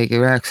High tegi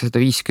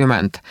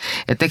 950.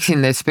 Et eks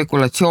siin neid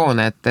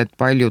spekulatsioone, et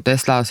palju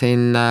Tesla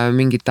siin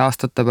mingite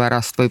aastate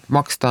pärast võib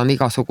maksta on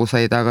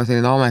igasuguseid, aga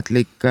selline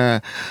ametlik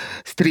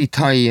Street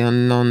High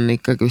on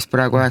ikkagi vist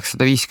praegu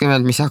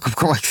 950, mis hakkab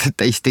kogu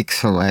teist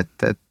tiksuma,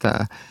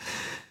 aga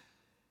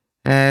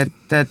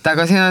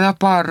siin on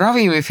paar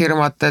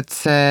ravimifirmat, et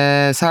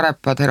see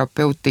Sarepta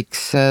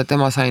Therapeutics,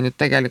 tema sai nüüd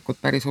tegelikult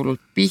päris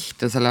hullult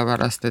pihta,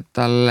 sellepärast, et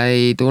tal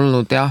ei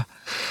tulnud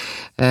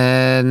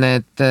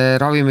need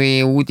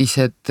ravimi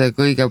uudised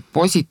kõige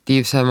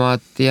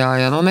positiivsemad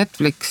ja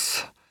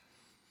Netflix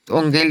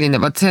on kelline,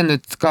 see on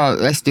nüüd ka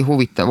hästi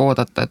huvitav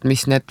oodata, et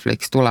mis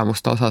Netflix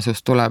tulemuste osas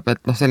just tuleb, et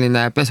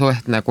selline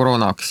pesuehtne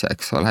koroonaaktsia,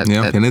 eks ole.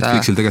 Ja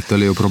Netflixil tegelikult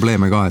oli ju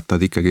probleeme ka, et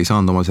nad ikkagi ei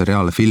saanud oma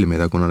seriaale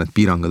filmida, kuna need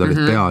piirangud olid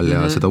peal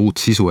ja seda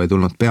uut sisu ei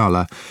tulnud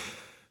peale.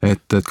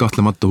 Et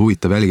kahtlemata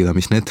huvitav jälgida,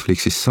 mis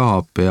Netflixis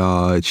saab ja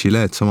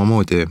Gillette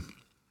samamoodi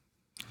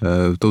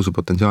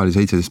tõusupotentsiaali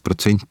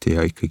 17%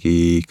 ja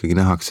ikkagi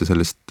nähakse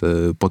sellest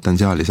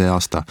potentsiaali see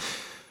aasta.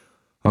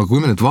 Aga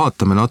kui me nüüd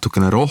vaatame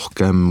natukene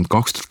rohkem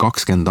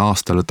 2020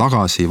 aastale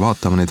tagasi,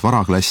 vaatame neid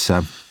varaklasse,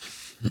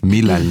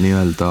 millel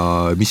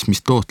nii-öelda,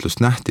 mis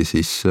tootlust nähti,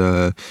 siis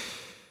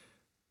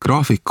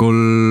graafikul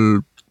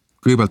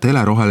kõigepealt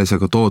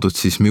helerohelisega toodud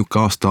siis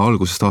milline aasta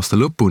algusest aasta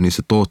lõpuni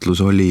see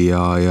tootlus oli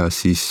ja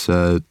siis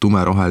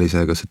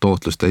tumerohelisega see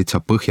tootlus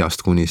täitsa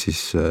põhjast kuni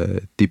siis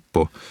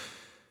tippu.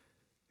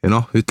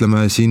 Ja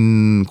ütleme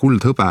siin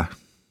kuldhõbe.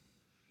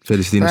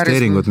 Sellised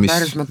investeeringud, mis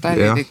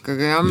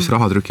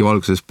rahatrüki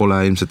valguses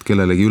pole ilmselt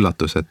kellelegi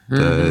üllatus, et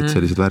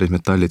sellised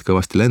väärismetallid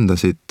kõvasti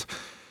lendasid.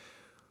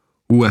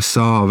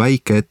 USA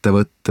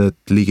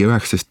väikeettevõtted ligi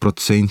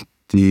 19%,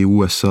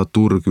 USA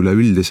turg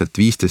üleüldiselt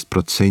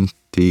 15%,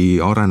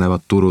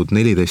 arenevad turud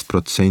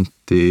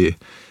 14%,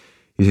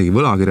 isegi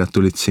võlakirjad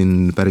tulid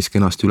siin päris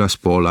kenasti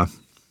ülespoole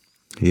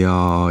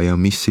ja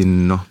mis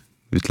siin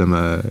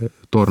ütleme,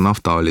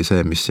 toornafta oli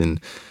see, mis siin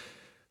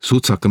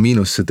sutsaka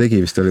miinusse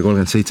tegi, vist oli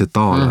 $37,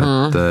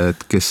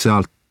 et kes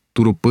sealt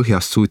turu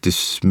põhjast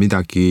suutis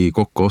midagi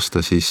kokku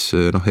osta, siis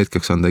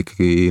hetkeks on ta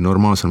ikkagi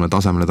normaalsemale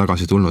tasemele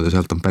tagasi tulnud ja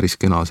sealt on päris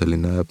kena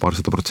selline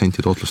 200%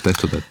 tootlus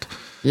tehtud, et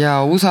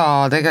ja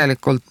USA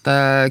tegelikult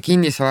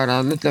kinnisvara,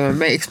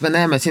 ütleme, eks me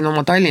näeme siin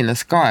oma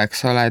Tallinnas ka,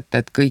 eks ole,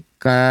 et kõik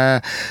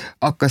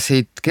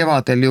hakkasid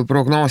kevadel ju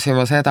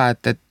prognoosima seda,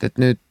 et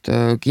nüüd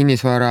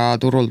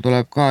kinnisvaraturul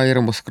tuleb ka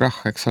hirmus krahh,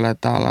 eks ole,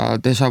 et ala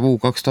déjà vu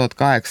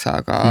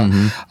 2008,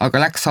 aga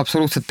läks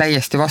absoluutselt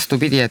täiesti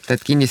vastupidi,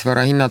 et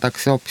kinnisvara hinnad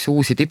hakkasid hoopis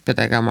uusi tippe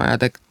tegema ja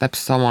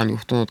täpselt sama on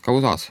juhtunud ka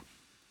USA-s.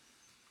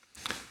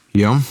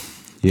 Jah,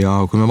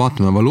 ja kui me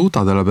vaatame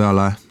valuutadele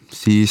peale,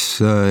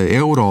 siis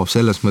euro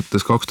selles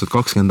mõttes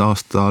 2020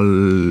 aastal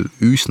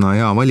üsna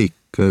hea valik,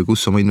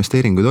 kus oma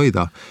investeeringuid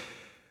hoida.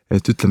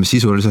 Et ütleme,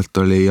 sisuliselt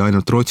oli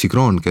ainult Rootsi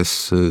kroon,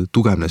 kes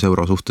tugevnes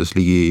euro suhtes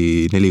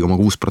ligi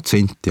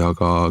 4,6%,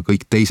 aga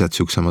kõik teised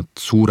süksemad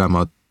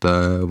suuremad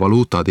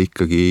valuutad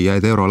ikkagi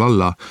jäid eurol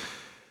alla.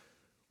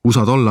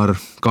 USA dollar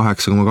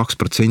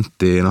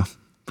 8,2%,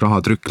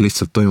 rahatrükk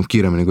lihtsalt toimub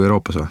kiiremini kui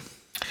Euroopas või?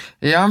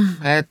 Jah,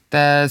 et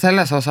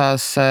selles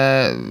osas,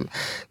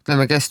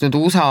 ütleme, kes nüüd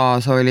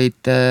USA-s olid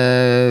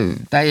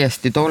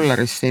täiesti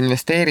dollarisse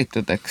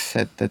investeeritud, eks,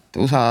 et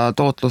USA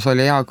tootlus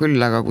oli hea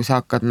küll, aga kui sa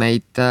hakkad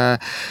neid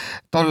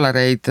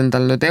dollareid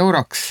endal nüüd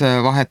euroks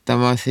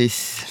vahetama, siis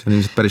see on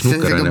ilmselt päris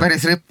nukker. See on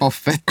päris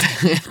rip-off, et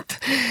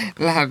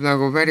läheb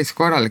nagu päris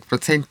korralik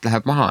protsent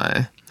läheb maha.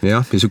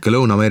 Jah, ja süke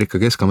Lõuna-Ameerika,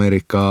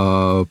 Kesk-Ameerika,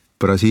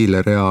 Brasiilia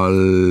real,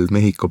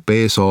 Mehhiko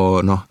peso,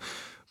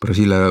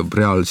 Brasiilia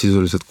real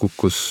sisuliselt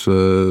kukkus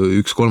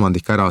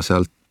 1/3 ära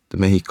sealt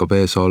Mehhiko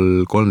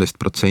peesol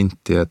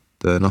 13%,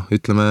 et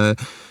ütleme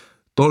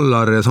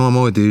dollar ja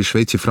samamoodi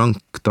Šveitsi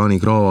frank,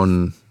 Taani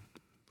kroon,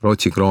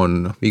 Rootsi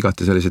kroon,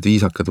 igati sellised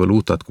viisakad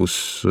valuutad,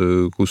 kus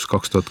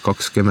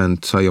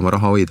 2020 sai oma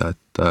raha hoida,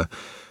 et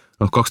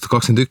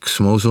 2021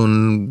 ma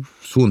usun,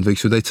 suund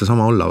võiks ju täitsa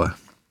sama olla või?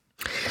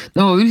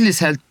 No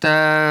üldiselt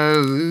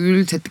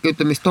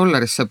ütleme, mis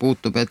dollarisse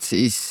puutub, et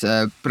siis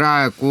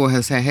praegu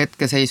see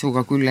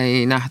hetkeseisuga küll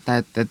ei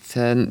nähta, et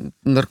see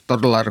nõrk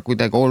dollar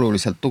kuidagi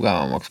oluliselt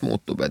tugevamaks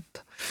muutub,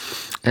 et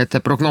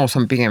see prognoos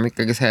on pigem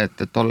ikkagi see,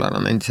 et dollar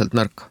on endiselt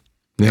nõrk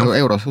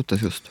euro suhtes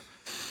just.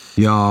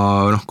 Ja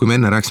kui me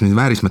enne rääkisime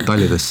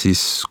väärismetallidest,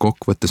 siis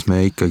kokkuvõttes me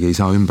ikkagi ei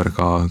saa ümber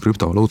ka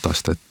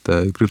krüptovaluutast, et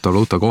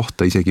krüptovaluuta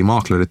kohta isegi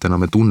maakleritena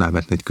me tunneme,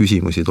 et neid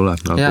küsimusi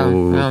tuleb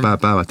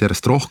päevalt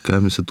järjest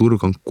rohkem, see turg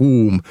on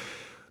kuum.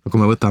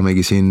 Kui me võtamegi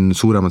siin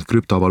suuremad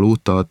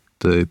krüptovaluutad,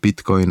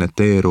 Bitcoin,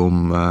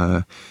 Ethereum,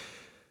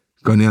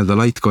 ka nii-öelda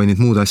Litecoinid,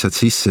 muud asjad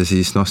sisse,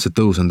 siis see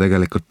tõus on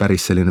tegelikult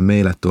päris selline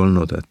meeletu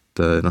olnud, et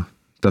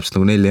täpselt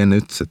nagu Nelli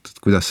enne ütles, et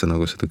kuidas sa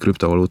nagu seda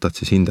krüptovaluutat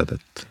siis hindad,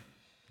 et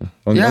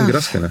ongi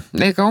raskene.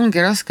 Ega ongi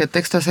raske, et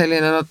eks ta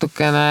selline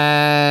natukene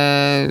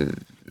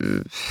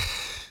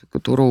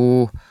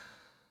turu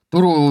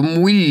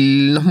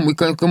mull,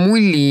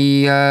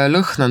 mulli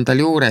lõhn on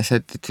tal juures,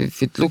 et if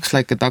it looks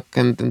like a duck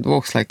and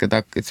walks like a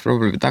duck, it's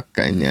probably duck,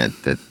 et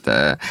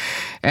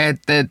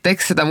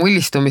eks seda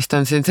mullistumist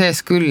on siin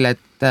sees küll, et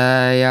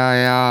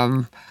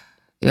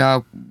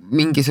ja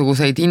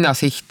mingisuguseid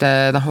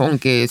hinnasihte,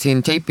 ongi siin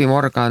JP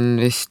Morgan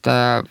vist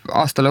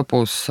aasta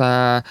lõpus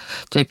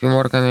JP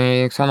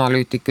Morgani üks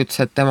analüütik ütles,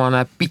 et tema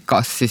näeb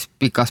pikas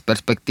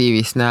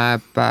perspektiivis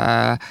näeb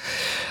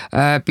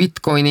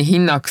Bitcoini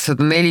hinnaks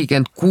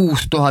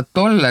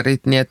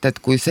 $146,000, nii et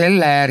kui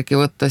selle järgi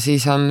võtta,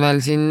 siis on veel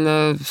siin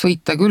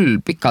sõita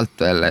küll pikalt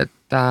veel,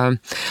 et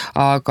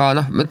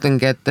aga ma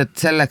ütlengi, et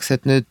selleks,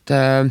 et nüüd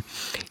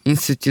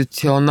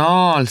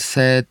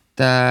institutsionaalsed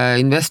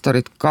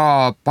investorid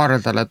ka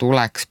pardale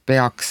tuleks,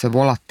 peaks see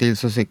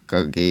volatiilsus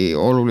ikkagi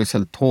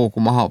oluliselt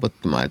hoogu maha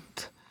võtma,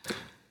 et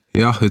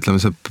jah, ütleme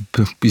see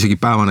isegi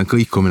päevane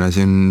kõikumine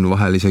siin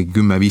vahel isegi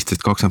 10,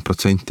 15,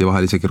 20%,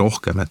 vahel isegi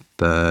rohkem, et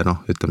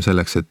ütleme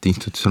selleks, et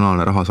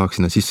institutsionaalne raha saaks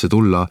sinna sisse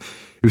tulla,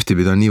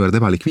 ühtepidi on niivõrd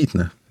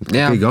ebalikviidne, et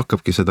keegi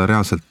hakkabki seda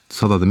reaalselt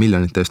sadade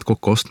miljonite eest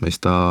kokku ostma, siis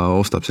ta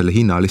ostab selle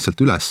hinna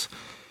lihtsalt üles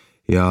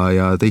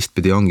ja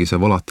teistpidi ongi see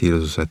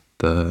volatiilsus, et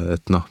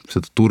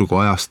seda turgu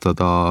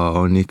ajastada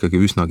on ikkagi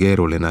üsna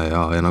keeruline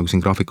ja nagu siin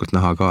graafikult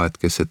näha ka, et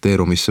kes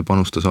Ethereumisse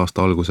panustas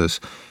aasta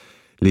alguses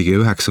ligi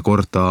 9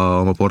 korda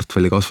oma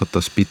portfelli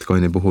kasvatas,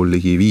 Bitcoini puhul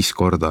ligi 5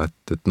 korda,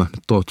 et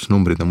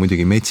tootlusnumbrid on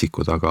muidugi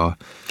metsikud, aga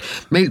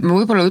ma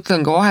võib-olla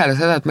ütlen ka vahele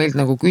seda, et meilt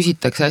nagu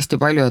küsitakse hästi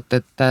palju,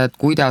 et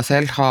kuidas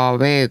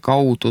LHV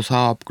kaudu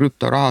saab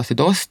krüptorahasid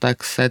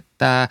ostaks, et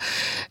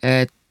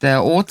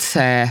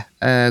otse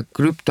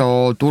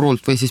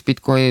krüptoturult või siis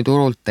Bitcoini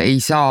turult ei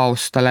saa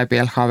osta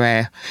läbi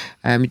LHV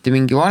mitte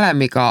mingi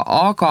valemiga,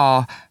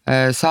 aga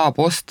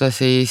saab osta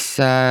siis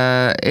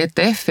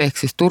ETF ehk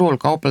siis turul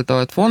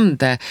kaubeldavad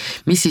fonde,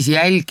 mis siis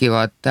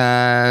jälgivad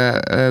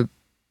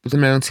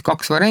meil on siis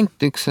 2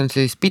 varianti, üks on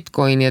siis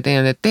Bitcoini ja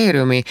teine on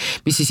Ethereumi,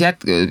 mis siis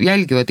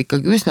jälgivad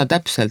ikkagi üsna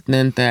täpselt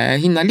nende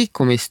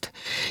hinnaliikumist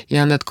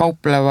ja need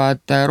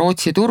kauplevad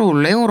Rootsi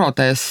turul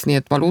eurodes,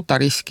 nii et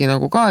valuutariski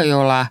nagu ka ei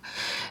ole.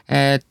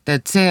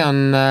 Et see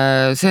on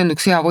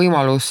üks hea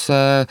võimalus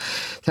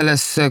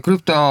selles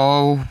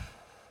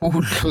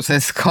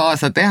krüptohulluses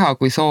kaasa teha,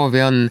 kui soovi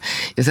on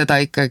ja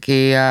seda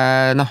ikkagi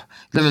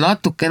ütleme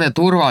natukene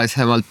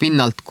turvalisemalt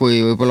pinnalt,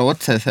 kui võib-olla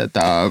otse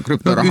seda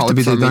krüptoraha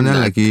ühtepidi ta on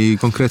jällegi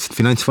konkreetselt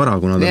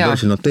finantsvara, kuna ta on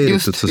börsil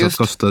noteeritud, sa saad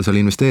kasutada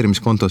seal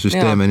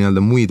investeerimiskontosüsteeme,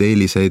 nii-öelda muid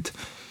eeliseid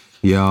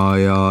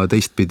ja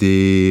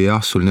teistpidi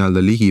jah, sul nii-öelda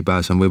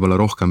ligipääs on võib-olla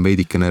rohkem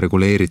veidikene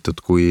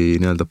reguleeritud kui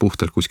nii-öelda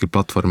puhtalt kuskil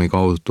platvormi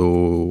kaudu,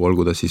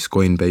 olgu ta siis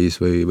Coinbase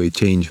või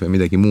Change või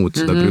midagi muud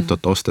seda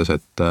krüptot ostes,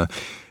 et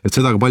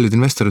seda ka paljud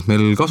investorid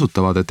meil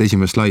kasutavad, et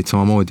esimene slaid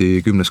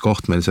samamoodi 10.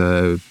 koht meil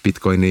see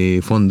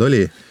Bitcoini fond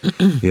oli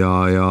ja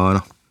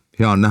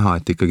hea on näha,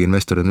 et ikkagi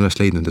investorid on üles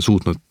leidnud ja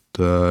suutnud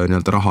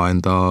nii-öelda raha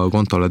enda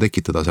kontole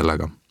tekitada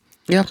sellega.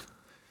 Jah.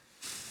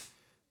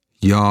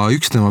 Ja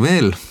üks tema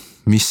veel,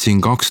 mis siin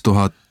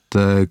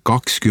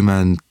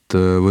 2020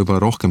 võib-olla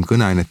rohkem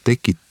kõneainet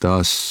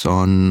tekitas,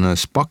 on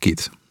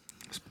SPAC-id.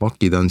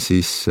 SPAC-id on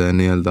siis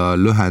nii-öelda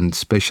lühend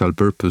Special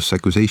Purpose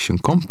Acquisition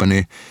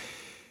Company,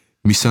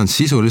 mis on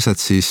sisuliselt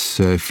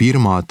siis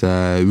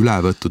firmade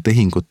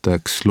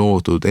ülevõtutehinguteks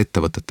loodud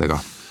ettevõtetega.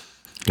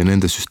 Ja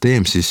nende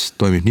süsteem siis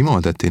toimib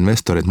niimoodi, et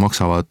investorid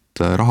maksavad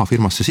raha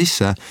firmasse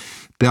sisse,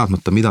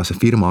 teadmata, mida see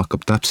firma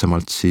hakkab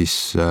täpsemalt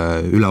siis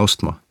üle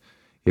ostma.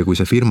 Ja kui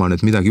see firma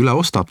nüüd midagi üle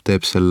ostab,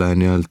 teeb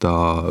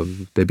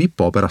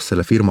IPO pärast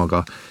selle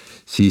firmaga,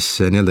 siis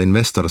nii-öelda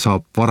investor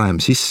saab varem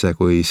sisse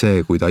kui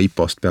see, kui ta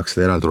IPO-st peaks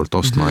seda järelturult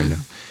ostma.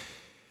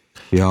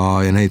 Ja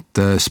neid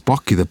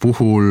SPAC-ide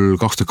puhul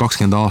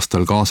 2020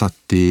 aastal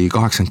kaasati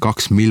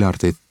 $82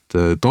 miljardit,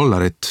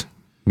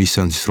 mis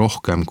on siis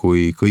rohkem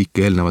kui kõik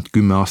eelnevad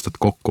 10 aastat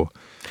kokku.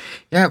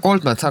 Ja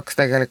Goldman Sachs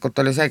tegelikult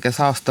oli see, kes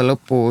aasta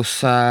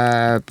lõpus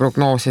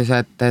prognoosis,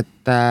 et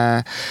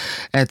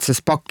see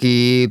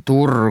SPAC-i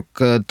turg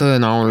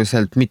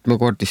tõenäoliselt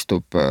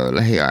mitmekordistub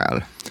lähiajal.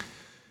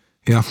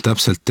 Jah,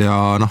 täpselt ja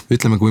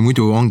ütleme, kui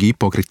muidu ongi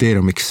IPO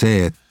kriteeriumiks see,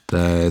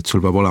 et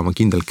sul peab olema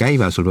kindel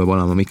käive, sul peab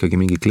olema ikkagi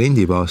mingi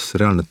kliendibaas,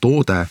 reaalne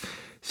toode,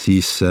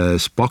 siis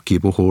SPAC-i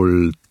puhul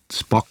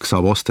SPAC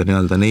saab osta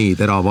nii-öelda neid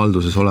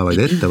eravalduses olevaid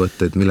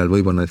ettevõtteid, millel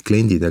võib-olla need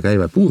kliendid ja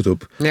käive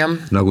puudub.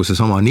 Nagu see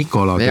sama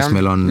Nikola, kes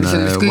meil on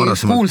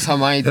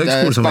kuulsamaid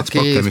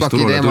SPAC-i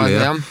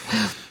teemad.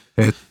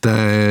 Et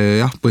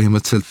jah,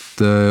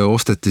 põhimõtteliselt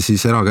osteti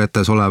siis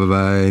erakätes olev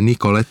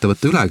Nikola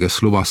ettevõtte üle,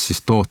 kes lubas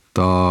siis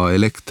toota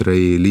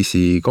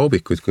elektrilisi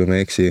kaubikuid, kui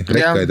me eksi,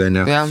 rekkaid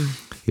on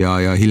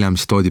ja hiljem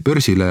siis toodi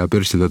börsile ja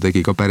börsile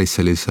tegi ka päris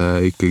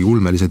sellise ikkagi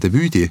ulmelise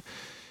debüüdi.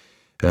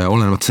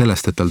 Olenevad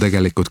sellest, et tal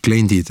tegelikult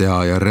kliendid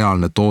ja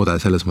reaalne toode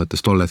selles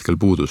mõttes tol hetkel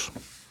puudus.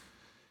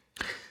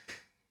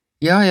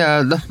 Ja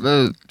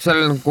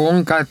seal nagu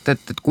on ka,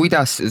 et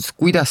kuidas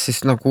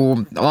siis nagu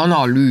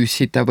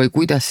analüüsida või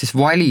kuidas siis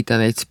valida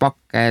neid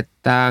SPAC-e,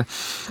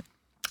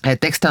 et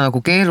eks ta nagu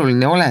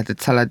keeruline oled, et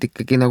sa oled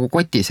ikkagi nagu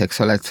kotis,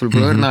 eks ole, et sul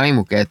pole õrna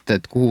aimugi,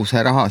 et kuhu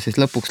see raha siis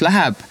lõpuks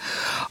läheb.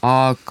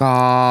 Aga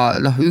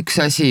üks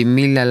asi,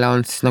 millele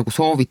on siis nagu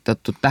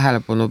soovitatud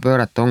tähelepanu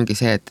pöörata, ongi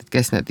see, et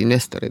kes need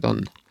investorid on.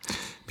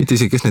 Mitte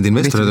isegi, kes need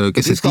investorid,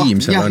 kes see tiim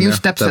seal on.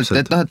 Just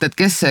täpselt, et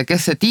kes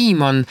see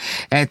tiim on,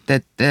 et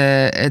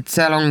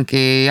seal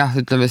ongi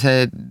ütleme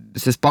see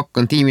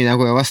SPAC on tiimi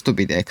nagu ja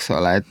vastupidi, eks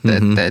ole,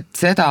 et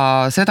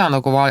seda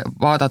nagu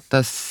vaadata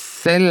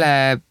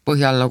selle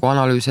põhjal nagu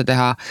analüüse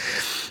teha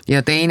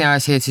ja teine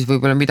asi, et siis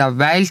võib-olla mida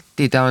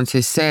vältida on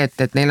siis see,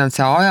 et neil on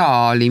see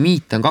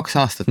ajalimiit on 2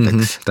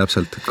 aastateks.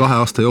 Täpselt, 2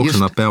 aasta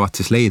jooksul nad peavad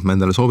siis leidma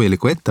endale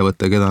sobiliku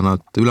ettevõtte, keda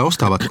nad üle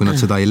ostavad, kui nad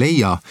seda ei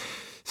leia,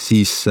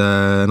 siis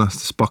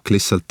SPAC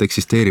lihtsalt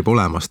eksisteerib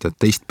olemast, et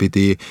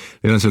teistpidi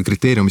neil on seal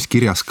kriteeriumis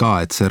kirjas ka,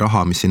 et see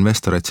raha, mis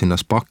investorid sinna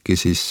SPAC-i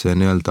siis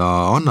nii-öelda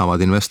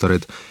annavad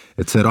investorid,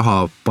 et see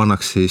raha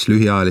pannakse siis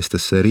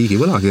lühiajalistesse riigi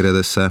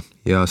võlakirjadesse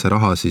ja see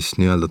raha siis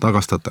nii-öelda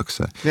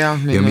tagastatakse. Ja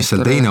mis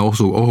seal teine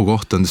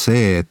ohukoht on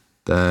see,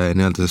 et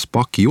nii-öelda see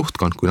SPAC-i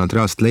juhtkond, kui nad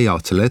reaalselt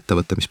leiavad selle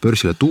ettevõtte, mis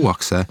börsile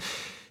tuuakse,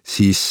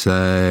 siis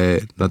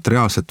nad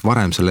reaalselt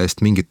varem selle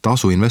eest mingit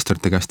tasu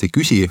investorite käest ei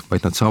küsi,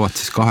 vaid nad saavad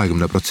siis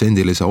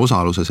 20%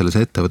 osaluse selles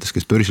ettevõttes,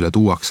 kes börsile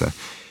tuuakse.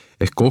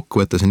 Ehk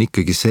kokkuvõttes on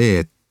ikkagi see,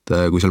 et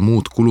kui seal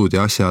muud kulud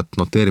ja asjad,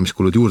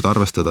 noteerimiskulud juurde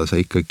arvestada, see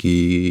ikkagi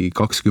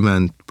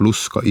 20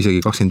 pluss, isegi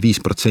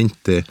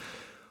 25%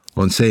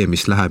 on see,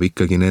 mis läheb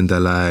ikkagi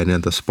nendele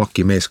nii-öelda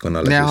SPAC-i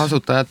meeskonnale. Ja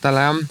asutajatele,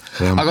 jah.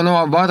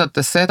 Aga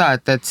vaadates seda,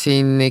 et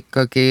siin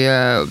ikkagi,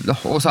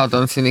 osad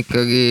on siin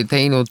ikkagi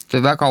teinud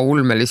väga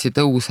ulmelisi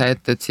tõuse,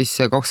 et siis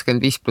see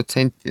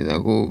 25%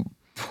 nagu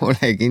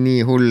polegi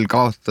nii hull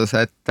kaotus,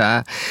 et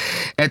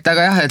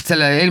aga jah, et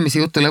selle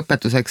eelmise jutu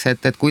lõpetuseks,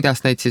 et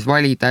kuidas neid siis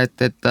valida,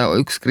 et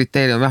üks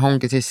kriteerium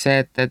ongi siis see,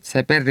 et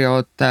see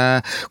periood,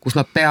 kus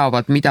nad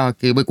peavad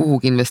midagi või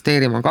kuhugi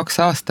investeerima 2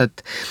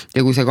 aastat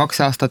ja kui see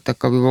 2 aastat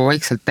hakkab juba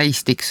vaikselt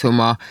täis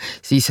tiksuma,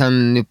 siis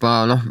on juba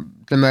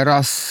ütleme,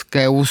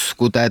 raske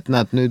uskuda, et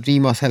nad nüüd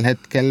viimasel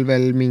hetkel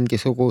veel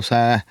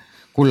mingisuguse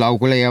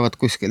kullaugu leiavad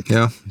kuskilt.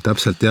 Jah,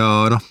 täpselt ja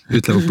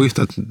ütleme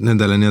puhtalt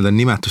nendele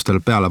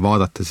nimetustele peale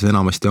vaadata, siis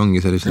enamasti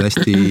ongi sellised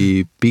hästi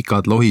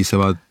pikad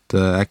lohisevad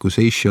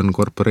accusation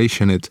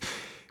corporationid,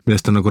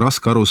 millest on nagu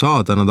raske aru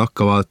saada, nad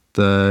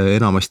hakkavad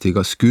enamasti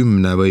kas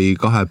 10 või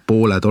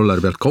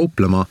 $2.5 pealt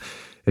kauplema,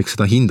 eks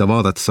seda hinda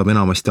vaadata saab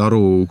enamasti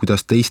aru,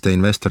 kuidas teiste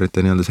investorite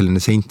selline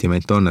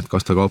sentiment on, et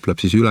kas ta kaupleb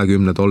siis üle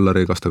 $10,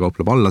 kas ta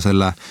kaupleb alla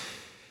selle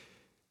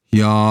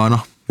ja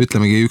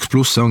ütlemegi üks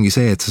plusse ongi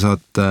see, et sa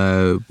saad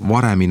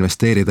varem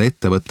investeerida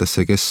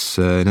ettevõttesse, kes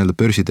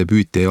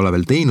börsidebüüti ei ole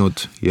veel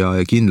teinud ja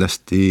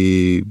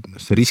kindlasti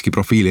see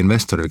riskiprofiil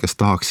investoril, kes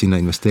tahaks sinna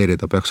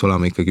investeerida, peaks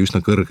olema ikkagi üsna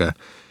kõrge.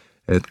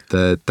 Et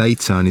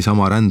täitsa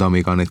niisama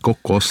randomiga neid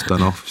kokku osta,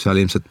 seal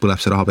ilmselt põleb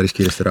see raha päris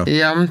kiiresti ära.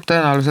 Ja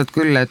tõenäoliselt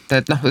küll,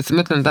 et ma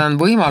ütlen, ta on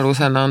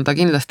võimalusena, on ta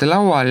kindlasti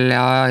laual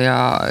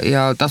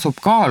ja tasub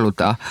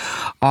kaaluda,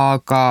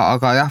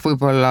 aga jah,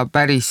 võib-olla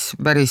päris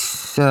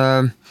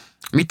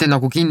mitte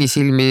nagu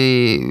kinnisilmi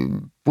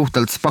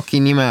puhtalt SPAC-i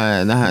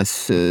nime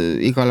nähes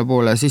igale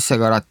poole sisse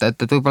karata,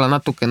 et võib-olla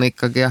natukene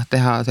ikkagi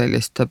teha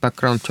sellist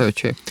background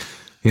search'i.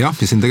 Jah,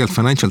 ja siin tegelikult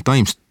Financial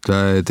Times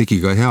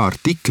tegi ka hea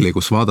artikli,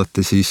 kus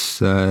vaadati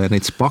siis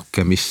neid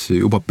SPAC-e, mis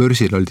juba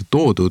börsil oldi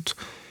toodud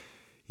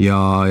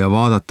ja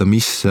vaadata,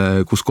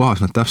 kus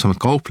kohas nad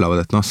täpsemalt kauplevad,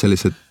 et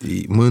sellised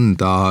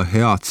mõnda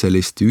head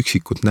sellist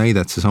üksikut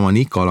näidet, seesama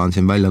Nikola on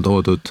siin välja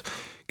toodud,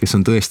 kes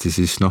on tõesti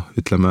siis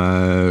ütleme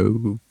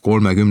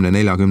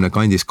 30-40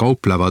 kandis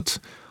kauplevad,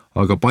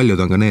 aga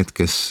paljud on ka need,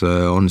 kes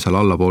on seal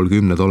allapool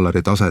 $10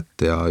 taset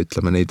ja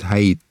ütleme neid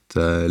häid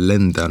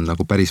lende on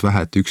nagu päris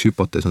vähe, et üks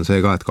hüpotees on see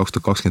ka, et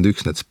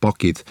 2021 need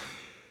SPAC-id,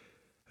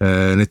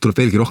 neid tuleb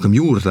veelgi rohkem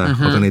juurde,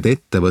 aga neid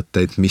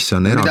ettevõtteid, mis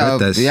on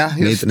erakätes,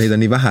 neid on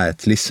nii vähe,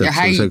 et lihtsalt ja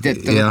häid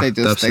ettevõtteid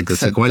just, et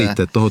see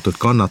kvaliteet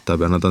tohutult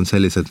kannatab ja nad on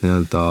sellised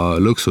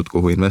lõksud,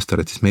 kuhu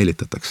investorid siis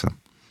meelitatakse.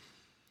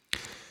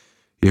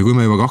 Ja kui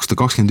me juba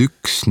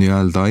 2021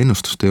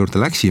 ennustuste juurde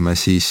läksime,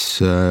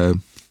 siis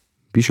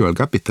Visual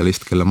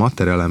Capitalist, kelle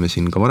materjale me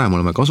siin ka varem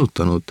oleme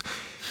kasutanud,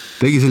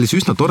 tegi sellise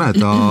üsna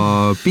toreda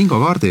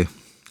bingokaardi,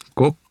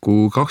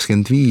 kokku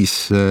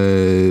 25,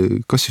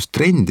 kas just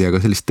trendi, aga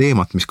sellist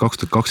teemat, mis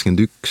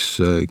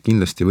 2021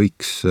 kindlasti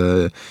võiks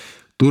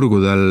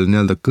turgudel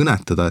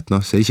kõnetada, et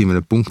see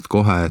esimene punkt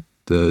kohe,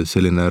 et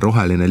selline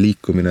roheline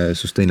liikumine,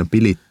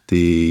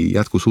 sustainability,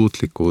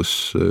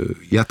 jätkusuutlikkus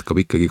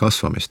jätkab ikkagi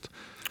kasvamist.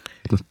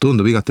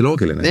 Tundub igati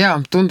loogiline. Jaa,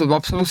 tundub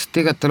absoluutselt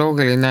igati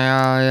loogiline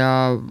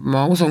ja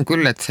ma usun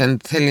küll, et see on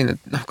selline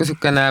ka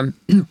sükene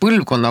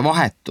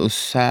põlvkonnavahetus,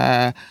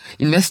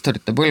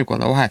 investorite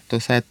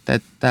põlvkonnavahetus,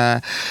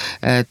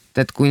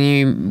 et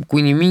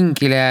kuni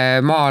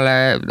mingile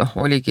maale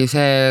oligi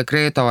see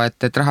kreedo,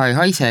 et raha ei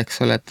haise, eks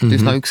ole, et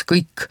üsna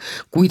ükskõik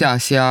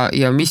kuidas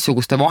ja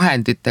missuguste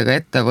vahenditega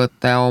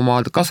ettevõtte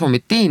oma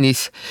kasumit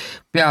teenis,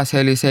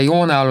 peaasi oli see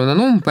joonealune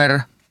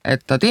number,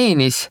 et ta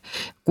teenis,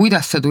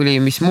 kuidas see tuli,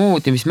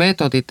 mismoodi, mis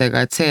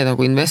meetoditega, et see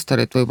nagu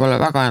investorit võib-olla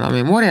väga enam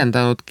ei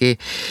morjendanudki,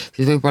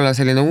 siis võib-olla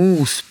selline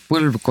uus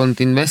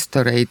põlvkond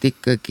investoreid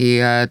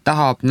ikkagi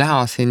tahab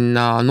näha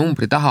sinna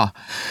numbri taha,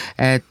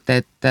 et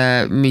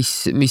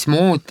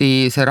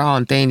mismoodi see raha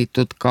on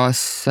teenitud,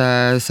 kas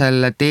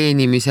selle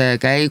teenimise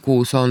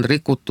käigus on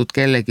rikutud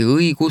kellegi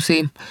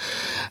õigusi,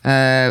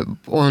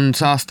 on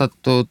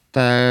saastatud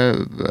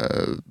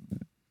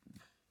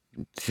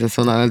seda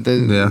sõna öelda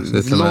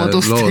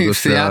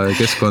loodust ja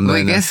keskkonda,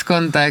 või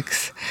keskkonda, eks,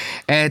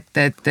 et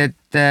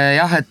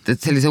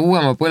sellise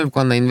uuema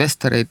põlvkonna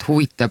investoreid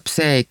huvitab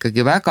see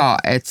ikkagi väga,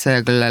 et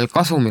sellel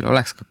kasumil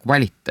oleks ka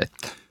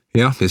kvaliteet.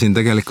 Jah, ja siin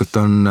tegelikult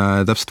on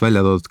täpselt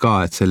välja toodud ka,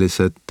 et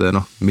sellised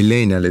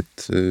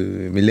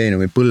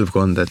milleeniumi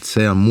põlvkond, et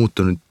see on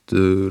muutunud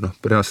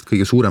reaalselt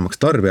kõige suuremaks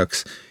tarbijaks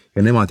ja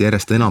nemad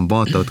järjest enam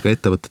vaatavad ka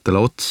ettevõtetele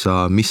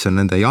otsa, mis on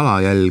nende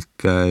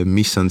jalajälg,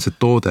 mis on see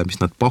toode,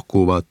 mis nad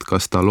pakuvad,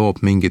 kas ta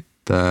loob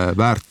mingit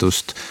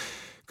väärtust,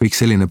 kõik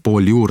selline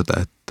pool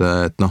juurde,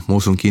 et ma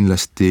usun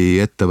kindlasti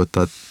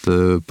ettevõtted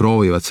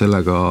proovivad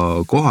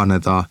sellega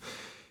kohaneda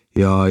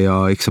ja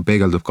eks see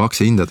peegeldub ka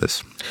aktsiahindades.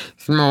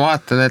 Ma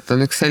vaatan, et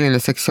on üks selline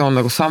sektsioon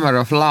nagu Summer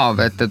of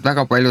Love, et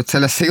väga paljud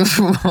sellesse ei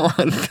usu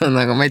vaatan,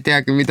 aga ma ei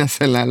teagi, mida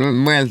sellel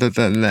mõeldud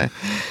on.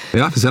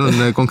 Jah, seal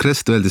on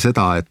konkreetselt öeldi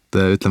seda, et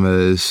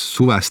ütleme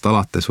suvest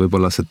alates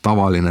võib-olla see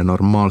tavaline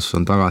normaalsus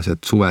on tagasi,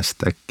 et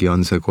suvest äkki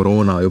on see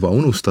koroona juba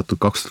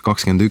unustatud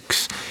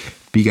 2021,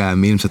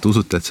 pigem ilmselt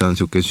usuti, et see on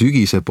niisugune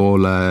sügise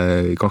poole,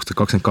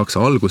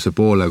 2022 alguse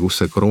poole, kus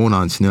see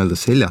koroona on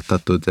siis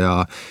seljatatud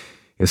ja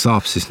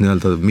saab siis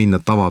minna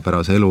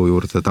tavapärase elu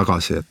juurde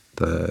tagasi,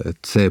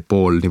 et see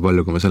pool, nii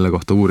palju kui ma selle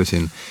kohta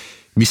uurisin.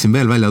 Mis siin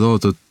veel välja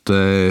toodud,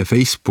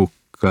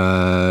 Facebook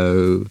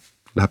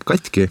läheb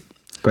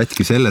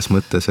katki selles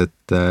mõttes,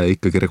 et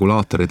ikkagi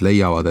regulaatorid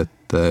leiavad,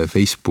 et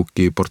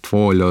Facebooki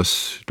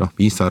portfoolios,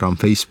 Instagram,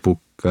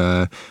 Facebook,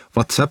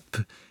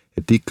 WhatsApp,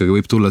 et ikkagi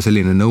võib tulla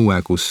selline nõue,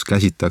 kus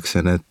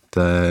käsitakse need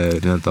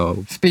nii-öelda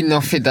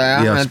spin-offida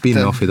ja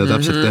spin-offida,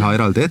 täpselt teha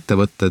eraldi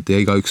ettevõtted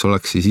ja igaüks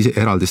oleks siis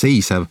eraldi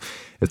seisev,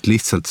 et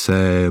lihtsalt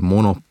see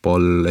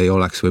monopol ei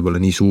oleks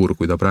võib-olla nii suur,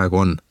 kui ta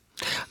praegu on.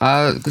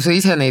 Kui sa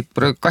ise neid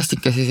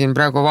kastikesi siin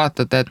praegu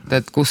vaatad,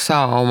 et kus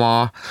sa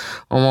oma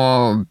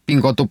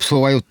pingotupsu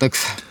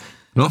vajutaks?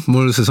 Noh,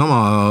 mul see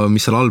sama,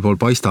 mis seal allpool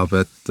paistab,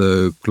 et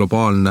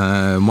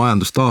globaalne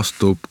majandus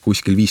taastub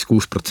kuskil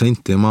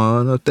 5-6% ja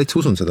ma täitsa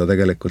usun seda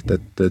tegelikult,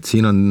 et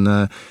siin on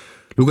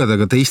lugeda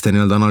ka teiste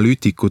nii-öelda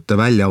analüütikute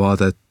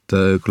väljavaadet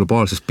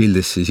globaalsest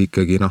pildist, siis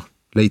ikkagi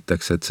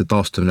leitakse, et see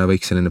taastumine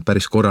võiks selline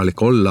päris korralik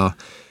olla.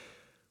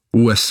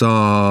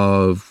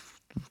 USA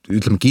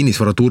ütleme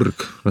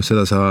kinnisvaraturg,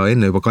 seda sa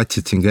enne juba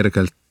katsid siin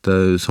kergelt,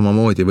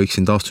 samamoodi võiks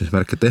siin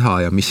taastumismärke teha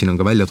ja mis siin on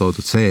ka välja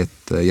toodud see,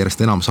 et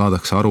järjest enam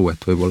saadakse aru,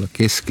 et võib-olla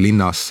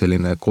kesklinnas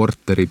selline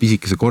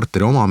pisikese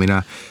korteri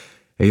omamine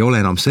ei ole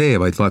enam see,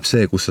 vaid loeb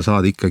see, kus sa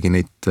saad ikkagi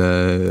neid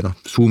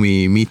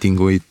Zoomi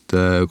miitinguid,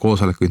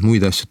 koosolekuid,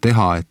 muid asju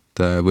teha,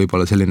 et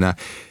võib-olla selline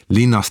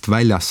linnast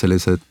väljas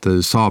sellised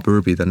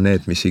suburbid on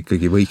need, mis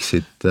ikkagi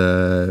võiksid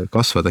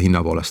kasvada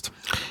hinna poolest.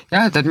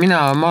 Jah, et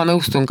ma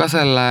nõustun ka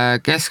selle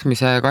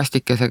keskmise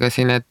kastikesega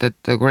siin,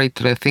 et great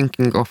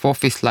thinking of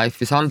office life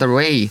is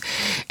underway.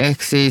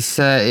 Ehk siis,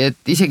 et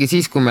isegi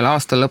siis, kui meil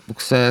aasta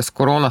lõpuks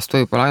koroonast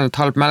võib-olla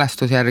ainult halb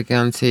mälestus järgi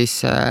on,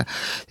 siis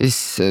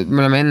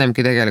me oleme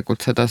ennemgi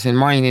tegelikult seda siin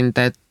maininud,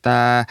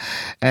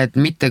 et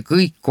mitte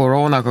kõik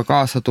koroonaga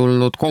kaasa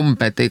tulnud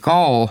kombed ei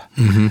kao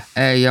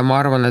ja ma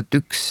arvan, et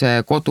üks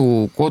kodu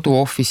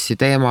office'i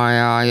teema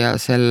ja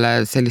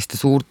selliste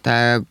suurte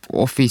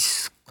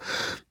office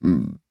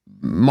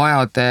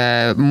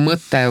majade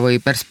mõte või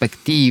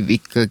perspektiiv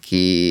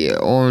ikkagi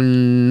on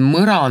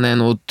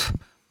mõranenud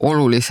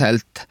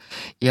oluliselt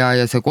ja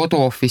see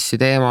kodu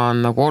office'i teema on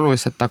nagu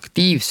oluliselt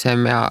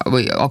aktiivsem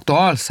või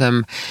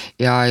aktuaalsem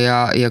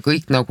ja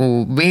kõik nagu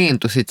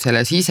veendusid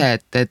selles ise,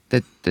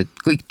 et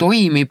kõik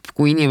toimib,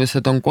 kui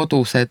inimesed on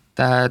kodus,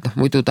 et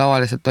muidu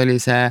tavaliselt oli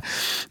see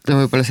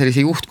võib-olla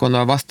sellise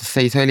juhtkonna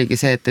vastasseis oligi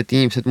see, et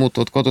inimesed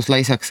muutuvad kodus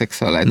laisaks, eks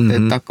ole,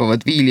 et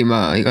hakkavad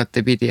viilima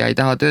igatepidi ja ei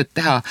taha tööd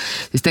teha,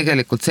 siis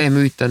tegelikult see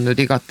müüt on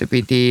nüüd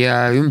igatepidi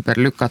ümber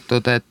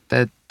lükatud,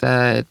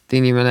 et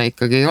inimene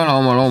ikkagi ei ole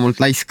oma loomult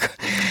laisk.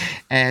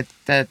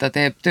 Et ta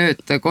teeb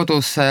tööd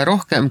kodus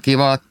rohkemgi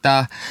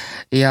vaata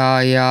ja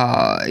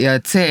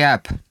et see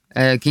jääb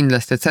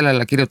kindlasti, et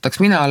sellele kirjutaks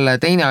mina alla ja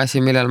teine asi,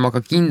 millele ma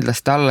ka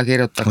kindlasti alla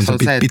kirjutaks on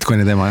see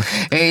Bitcoini teema, jah?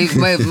 Ei,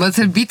 ma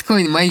selle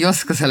Bitcoini, ma ei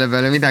oska selle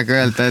peale midagi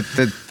öelda,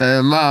 et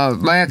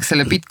ma jääks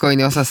selle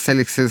Bitcoini osas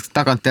selliseks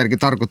tagantjärgi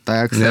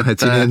targutajaks. Jah,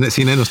 et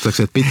siin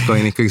ennustaks, et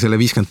Bitcoin ikkagi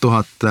selle 50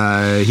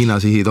 000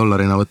 hinnasihi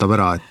dollarina võtab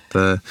ära, et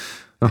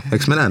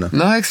eks me näe.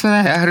 Eks me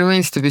näe,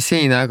 remains to be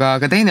seen, aga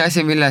teine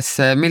asi,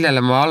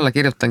 millele ma alla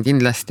kirjutan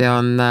kindlasti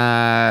on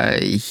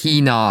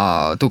Hiina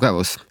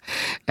tugevus.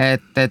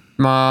 Et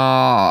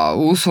ma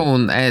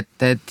usun,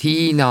 et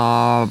Hiina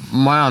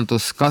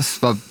majandus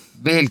kasvab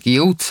veelgi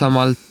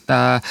jõudsamalt,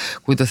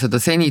 kui ta seda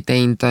seni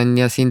teinud on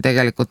ja siin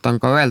tegelikult on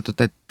ka öeldud,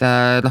 et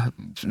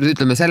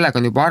ütleme sellega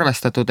on juba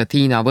arvestatud, et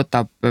Hiina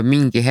võtab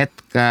mingi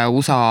hetk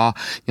USA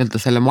nii-öelda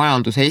selle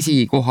majanduse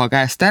esikoha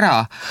käest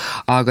ära,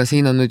 aga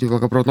siin on nüüd juba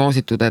ka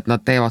prognoositud, et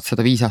nad teevad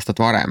seda 5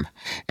 aastat varem.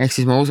 Ehk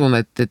siis ma usun,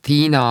 et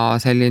Hiina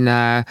selline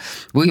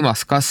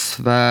võimas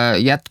kasv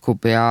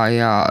jätkub ja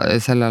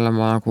sellele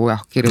ma nagu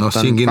kirjutan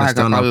siin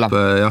kindlasti annab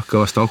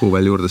kõvasti agu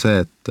veel juurde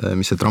see, et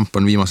mis see Trump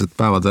on viimased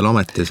päevad veel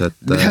ametis, et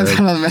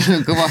seal on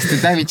veel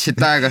kõvasti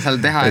damage'it aega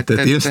seal teha. Et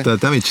just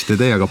damage'it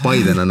ei tee, aga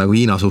Biden on nagu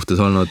Hiina suhtes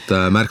olnud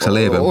märksa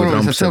leebem kui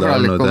Trump seda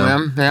olnud.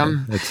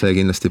 Et see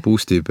kindlasti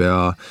boostib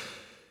ja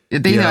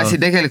teine asi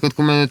tegelikult,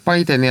 kui me nüüd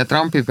Bideni ja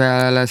Trumpi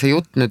peale see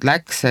jutt nüüd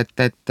läks, et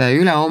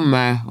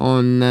ülehomme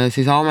on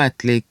siis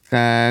ametlik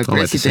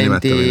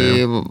presidendi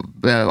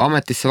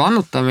ametisse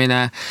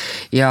vannutamine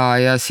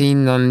ja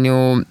siin on ju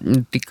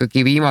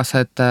ikkagi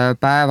viimased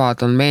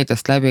päevad on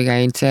meediast läbi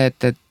käinud see,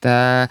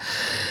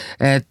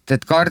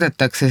 et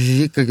kardetakse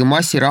siis ikkagi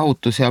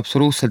massirahutusi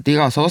absoluutselt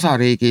igas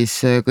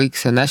osariigis, kõik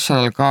see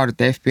National Guard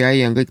ja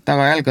FBI on kõik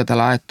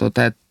tagajälgedele aetud,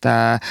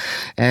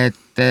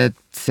 et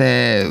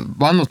see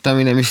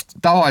vannutamine, mis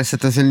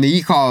tavaliselt on selline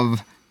igav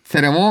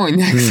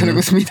tseremoonia, eks ole,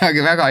 kus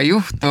midagi väga ei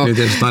juhtu. Nüüd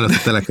ilmselt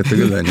naljatad telekate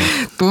küll, on ju.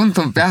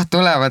 Tundub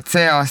tulevad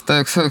see aasta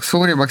üks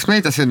suurimaks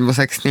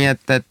meediasündmuseks, nii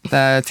et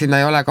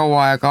sinna ei ole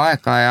kaua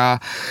aega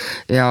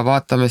ja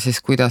vaatame siis,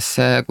 kuidas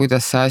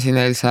see asi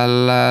neil seal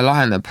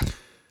laheneb.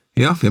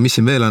 Jah, ja mis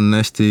siin veel on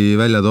hästi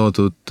välja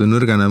toodud,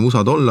 nõrgenev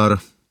USA dollar,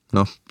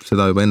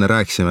 seda juba enne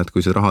rääkisime, et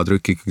kui see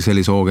rahatrükk ikkagi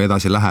sellise hooga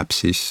edasi läheb,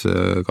 siis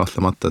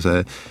kahtlemata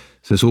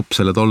see supp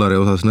selle dollari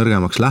osas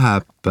nõrgemaks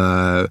läheb.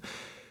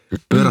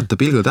 Pöörata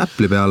pilgud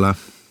Apple'i peale,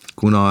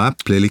 kuna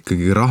Apple'il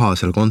ikkagi raha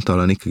seal kontol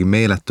on ikkagi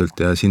meeletult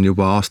ja siin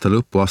juba aasta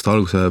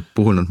alguse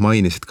puhul nad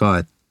mainisid ka,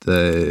 et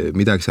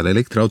midagi seal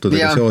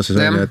elektriautodega seoses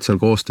on, et seal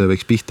koostöö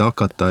võiks pihta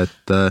hakata,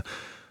 et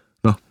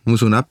ma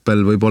usun,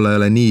 Apple võib-olla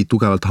ei ole nii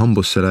tugevalt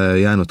hambussele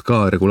jäänud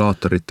ka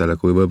regulaatoritele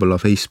kui võib-olla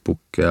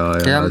Facebook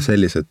ja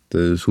sellised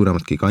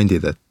suuremad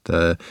gigandid,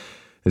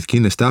 et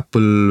kindlasti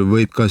Apple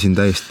võib ka siin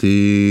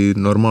täiesti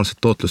normaalset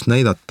tootlust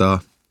näidata.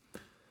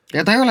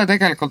 Ja ta ei ole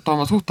tegelikult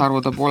oma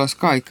suhtarvude poolest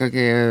ka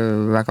ikkagi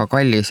väga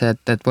kallis,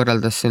 et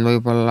võrreldes siin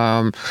võib-olla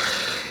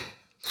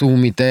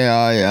Zoomide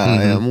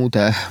ja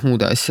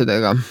muude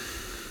asjadega.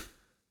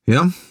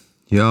 Jah,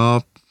 ja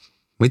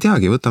ma ei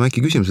teagi, võtame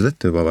äkki küsimused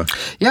ette juba või?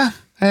 Jah,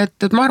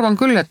 et ma arvan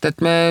küll,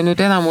 et me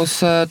nüüd enamus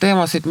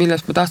teemasid,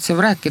 millest me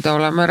tahtsime rääkida,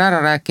 oleme ära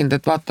rääkinud,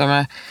 et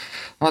vaatame,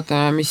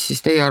 mis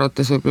siis teie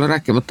arvates võib-olla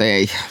rääkimata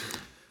jäi.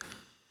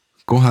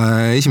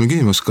 Kohe esimene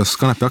küsimus, kas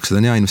kanepiaksed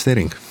on hea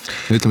investeering?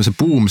 Ütleme, see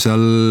buum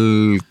seal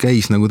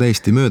käis nagu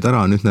täiesti mööda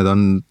ära, nüüd need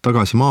on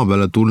tagasi maa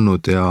peale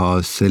tulnud ja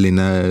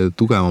selline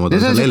tugevamad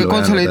on seal ellu jäänud.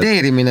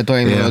 Konsolideerimine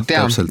toimunud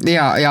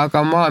ja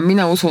aga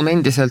mina usun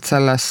endiselt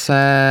sellesse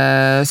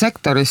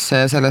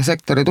sektorisse ja selle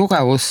sektori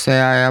tugevusse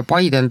ja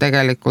Biden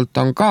tegelikult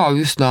on ka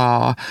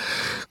üsna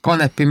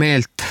kanepi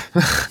meelt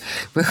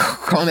või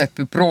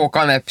kanepi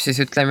pro-kanep siis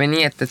ütleme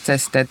nii, et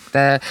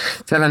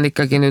seal on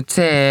ikkagi nüüd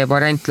see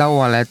variant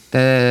laual,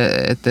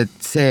 et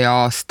see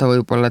aasta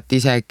võib-olla, et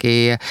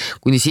isegi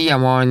kuni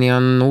siiamaani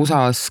on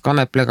USAs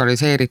kanep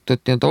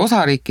legaliseeritud nii-öelda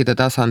osariikide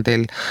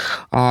tasandil,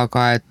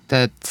 aga et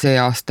see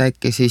aasta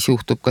äkki siis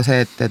juhtub ka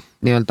see, et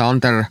nii-öelda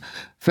under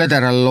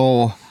federal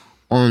law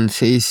on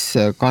siis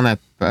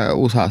kanep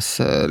USAs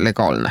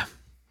legaalne.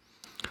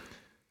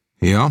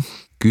 Jah,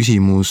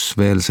 küsimus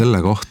veel selle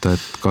kohta,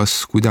 et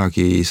kas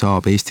kuidagi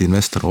saab Eesti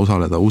investor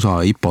osaleda USA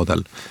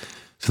IPO-del.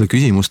 Seda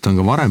küsimust on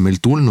ka varem meil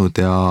tulnud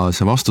ja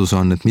see vastus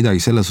on, et midagi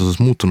selles osas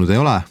muutunud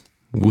ei ole.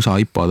 USA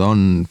IPO-d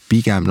on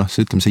pigem,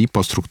 see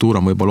IPO struktuur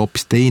on võib-olla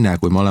hoopis teine,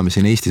 kui me oleme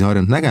siin Eestis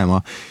harjunud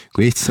nägema.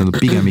 Kui Eestis on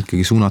pigem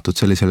ikkagi suunatud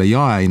sellisele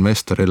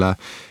jaeinvestorile,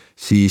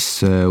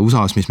 siis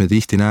USAs, mis me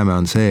tihti näeme,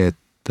 on see,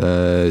 et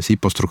see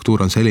IPO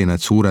struktuur on selline,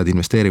 et suured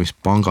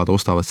investeerimispangad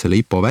ostavad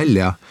selle IPO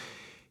välja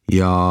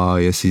ja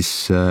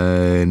siis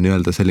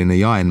nii-öelda selline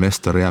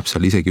jaeinvestor jääb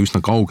seal isegi üsna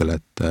kaugele,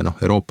 et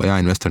Euroopa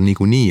jaeinvestor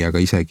niikuinii,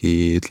 aga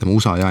isegi ütleme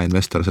USA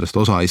jaeinvestor sellest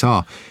osa ei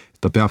saa.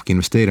 Ta peabki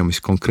investeerima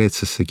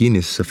konkreetsesse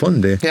kinnisesse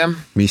fondi,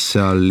 mis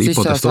seal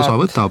IPO-dest osa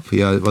võtab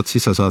ja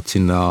siis sa saad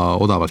sinna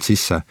odavalt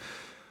sisse.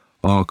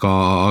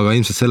 Aga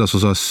ilmselt selles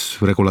osas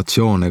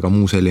regulatsioon ega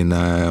muu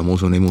selline, ma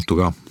usun, ei muutu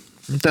ka.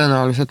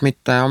 Tõenäoliselt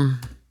mitte, jah.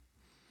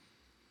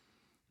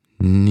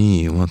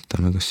 Nii,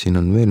 vaatame, kas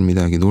siin on veel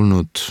midagi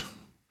tulnud.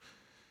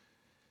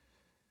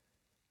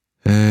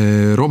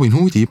 Robin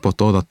Hoodi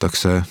IPO-t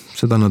oodatakse,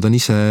 seda nad on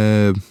ise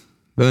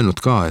öelnud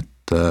ka,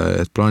 et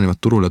plaanivad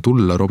turule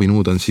tulla. Robin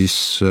Hood on siis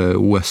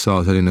USA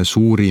selline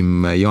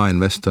suurim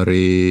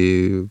jaeinvestori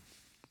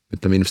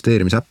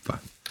investeerimisäpp.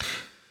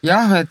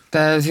 Jah, et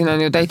siin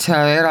on ju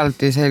täitsa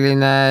eraldi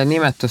selline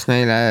nimetus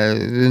neile,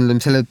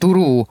 selle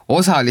turu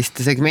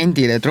osaliste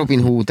segmendile, et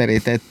Robin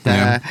Hooderid, et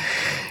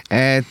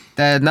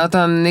nad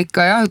on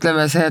ikka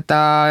ütleme seda,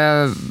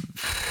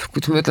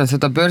 kuidas ma ütlen,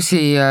 seda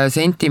börsi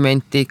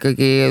sentimenti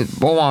ikkagi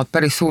omavad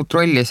päris suurt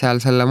rolli seal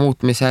selle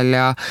muutmisel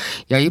ja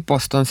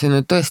IPO-st on siin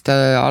nüüd tõesti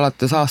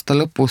alates aasta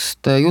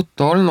lõpust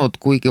juttu olnud,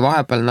 kuigi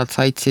vahepeal nad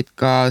saitsid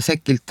ka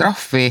sekilt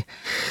trahvi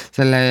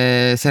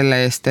selle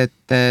eest,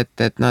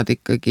 et nad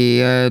ikkagi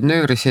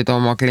nöörisid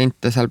oma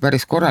kliente seal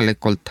päris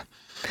korralikult,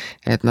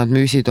 et nad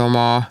müüsid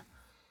oma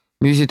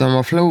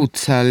flow'd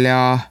seal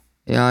ja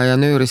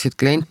nöörisid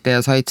kliente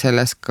ja said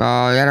sellest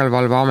ka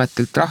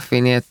järelevalveametilt trahvi,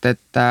 nii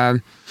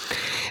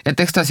et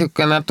eks ta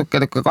siuke natuke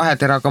kahe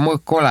teraga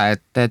mõõk ole,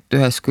 et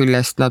ühest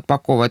küljest nad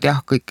pakuvad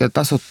kõike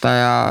tasuta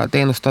ja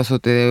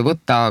teenustasud ei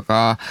võta,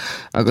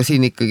 aga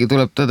siin ikkagi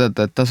tuleb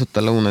tõdeda, et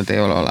tasuta lõunad ei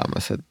ole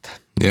olemas.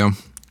 Jah.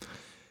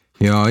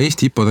 Ja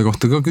Eesti IPO-de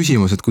kohta ka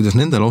küsimus, et kuidas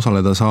nendel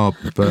osaleda saab.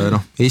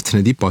 Eestis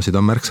neid IPO-sid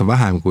on märksa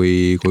vähem,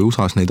 kui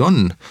USAs neid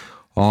on,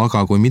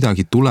 aga kui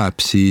midagi tuleb,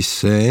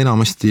 siis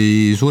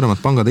enamasti suuremad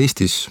pangad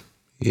Eestis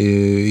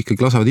ikkagi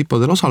lasevad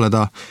IPO-del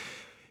osaleda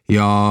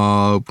ja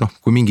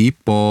kui mingi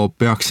IPO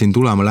peaks siin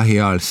tulema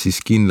lähiajal,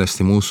 siis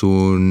kindlasti ma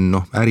usun,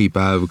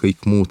 Äripäev,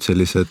 kõik muud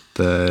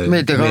sellised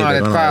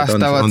meediakanalid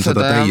kajastavad on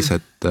seda täis,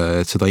 et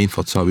seda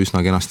infot saab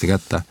üsna kenasti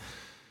kätte.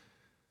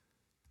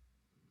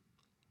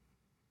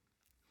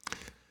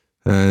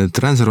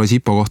 Transferwise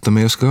IPO kohta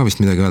me ei oska ka vist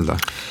midagi öelda.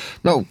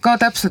 No ka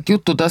täpselt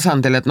jutu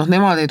tasandil, et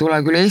nemad ei tule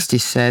küll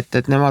Eestisse,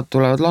 et nemad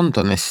tulevad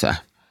Londonisse.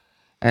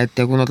 Et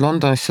ja kui nad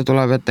Londonisse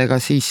tulevad, ega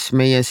siis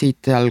meie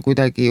siit seal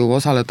kuidagi ju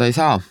osaleda ei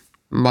saa,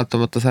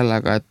 vaatamata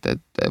sellega,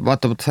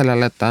 vaatamata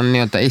sellele, et ta on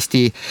nii-öelda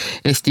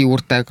Eesti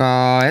juurtega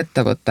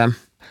ettevõte.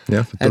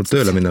 Jah, tuleb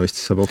tööle minna vist,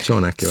 saab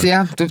optsioon äkki või?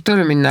 Jah, tuleb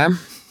tööle minna,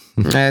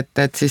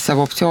 et siis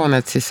saab optsioon,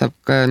 et siis saab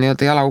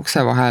nii-öelda jala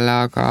ukse vahele,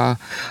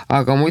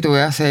 aga muidu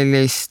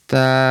sellist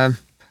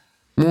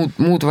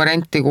muud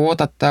varianti kui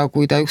oodata,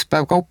 kui ta üks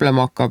päev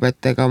kauplema hakkab,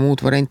 et ega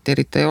muud varianti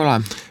eriti ei ole.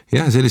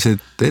 Jah,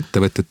 sellised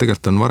ettevõtted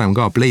tegelikult on varem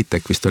ka,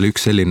 Playtech vist oli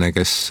üks selline,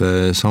 kes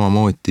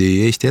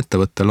samamoodi Eesti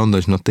ettevõtte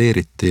Londonis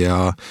noteeriti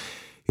ja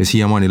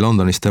siiamaani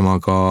Londonis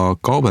temaga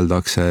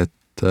kaubeldakse,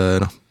 et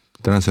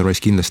Transferwise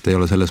kindlasti ei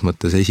ole selles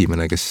mõttes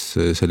esimene, kes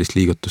sellist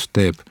liigutust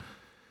teeb.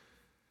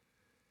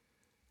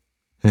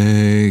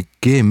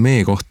 GME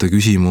kohta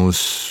küsimus,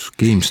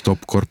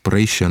 GameStop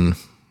Corporation,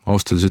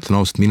 Austaldes ütlen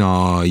ausalt, mina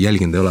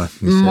jälginud ei ole.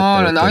 Ma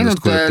olen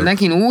ainult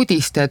nägin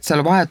uudist, et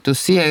seal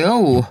vahetus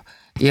CIO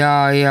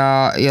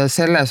ja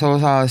selles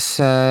osas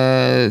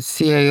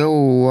CIO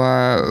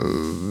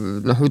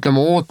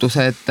ütleme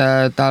ootused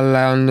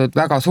talle on nüüd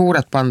väga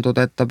suured pandud,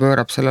 et ta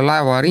pöörab selle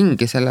laeva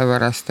ringi,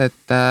 sellepärast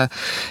et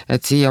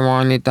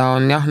siiamaani ta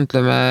on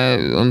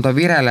on ta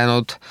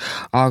virelenud,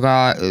 aga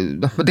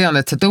ma tean,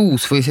 et see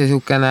tõus või see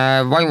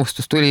niisugune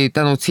vaimustus tuli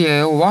tänu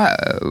CIO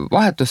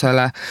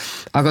vahetusele,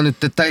 aga nüüd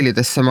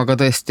detailidesse ma ka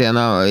tõesti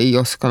ei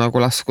oska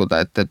nagu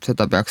laskuda, et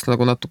seda peaks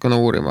nagu natukene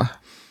uurima.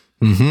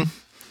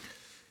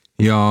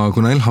 Ja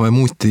kuna LHV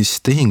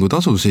muutis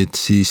tehingutasusid,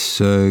 siis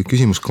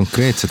küsimus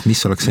konkreetselt, mis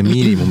oleks see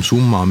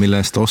miinimumsumma, mille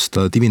eest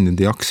osta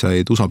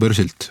dividendiaktsiaid USA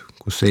börsilt,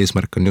 kus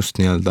eesmärk on just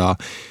nii-öelda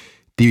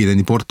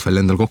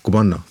dividendiportfell endal kokku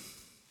panna.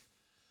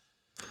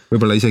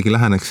 Võib-olla isegi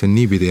läheneks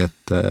niipidi,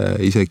 et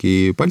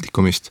isegi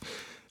Baltikumist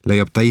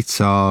leiab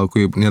täitsa,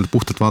 kui nii-öelda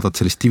puhtalt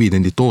vaadata sellist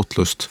dividendi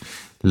tootlust,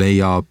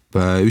 leiab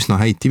üsna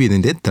häid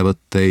dividendi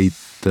ettevõtteid.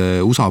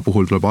 USA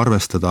puhul tuleb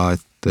arvestada,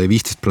 et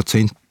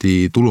 15%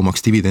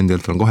 tulumaks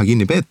dividendilt on kohe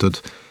kinni peetud.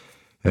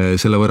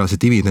 Selle võrra see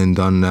dividend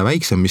on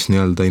väiksem, mis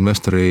nii-öelda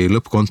investori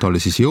lõppkontole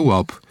siis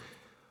jõuab.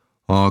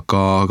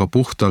 Aga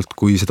puhtalt,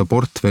 kui seda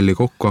portfelli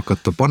kokku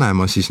hakata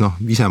panema, siis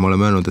ise ma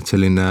olen öelnud, et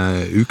selline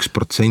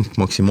 1%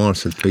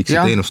 maksimaalselt võiks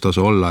see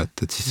teenustasu olla,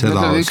 et siis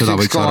seda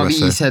võiks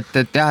arvesse.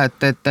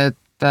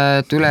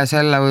 Et üle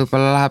selle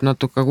võib-olla läheb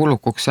natuke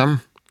kulukuks, jah?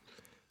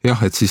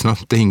 Jah, et siis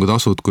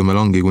tehingutasud, kui meil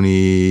ongi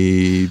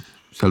kuni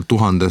seal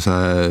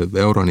 1000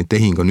 euroni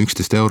tehing on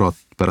 11 eurot,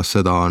 pärast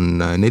seda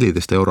on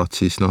 14 eurot,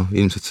 siis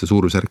ilmselt see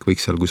suurusjärk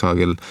võiks seal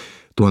kusagil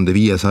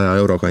 1500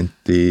 euro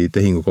kanti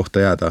tehingu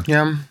kohta jääda.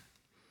 Jah.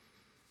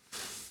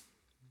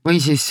 Või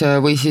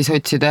siis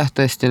otsida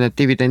tõesti need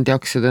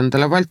dividendiaktsiad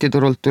endale Balti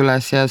turult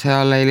üles ja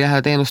seal ei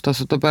lähe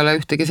teenustasude peale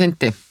ühtegi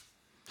senti.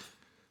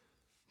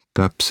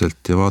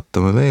 Täpselt ja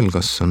vaatame veel,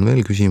 kas on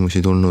veel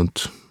küsimusi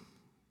tulnud.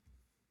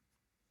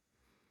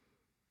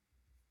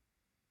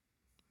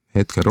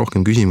 Hetkel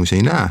rohkem küsimusi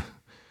ei näe.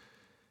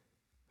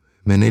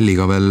 Me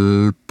Nelliga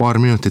veel paar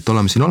minutit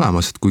oleme siin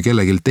olemas, et kui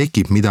kellelgi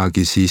tekib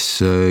midagi,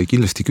 siis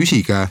kindlasti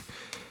küsige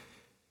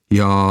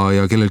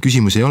ja kellel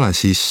küsimusi ei ole,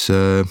 siis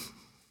ei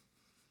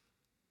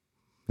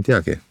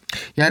teagi.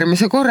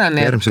 Järgmise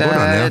korrani.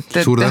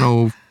 Suur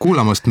tänu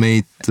kuulamast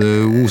meid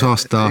uus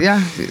aasta.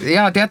 Jah,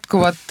 head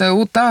jätkuvat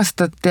uut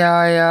aastat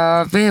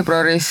ja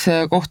veebruaris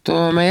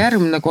kohtume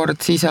järgmine kord,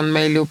 siis on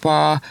meil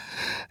juba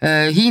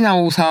Hiina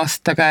uus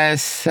aasta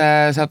käes,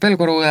 saab veel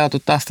korra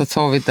headut aastat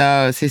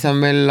soovida, siis on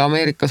meil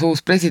Ameerikas uus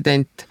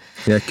president.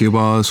 Ja äkki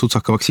juba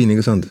sutsaka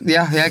vaktsiiniga saanud.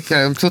 Jah, ja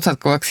äkki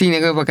sutsaka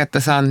vaktsiiniga juba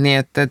kätte saanud,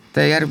 nii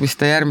et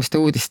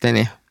järgmiste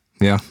uudisteni.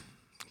 Jah,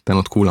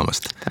 tänud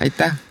kuulamast.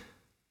 Aitäh!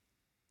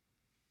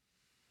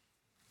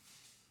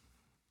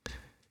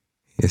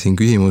 Ja siin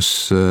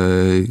küsimus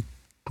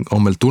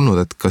on meil tulnud,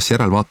 et kas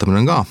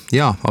järelvaatamine on ka?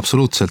 Jaa,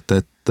 absoluutselt,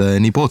 et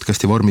nii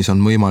podcasti vormis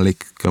on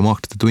võimalik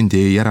Maakrite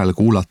tundi järele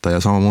kuulata ja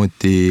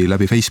samamoodi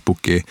läbi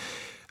Facebooki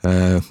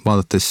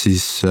vaadates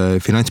siis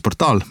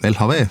finantsportaal,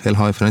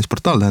 LHV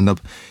finantsportaal tähendab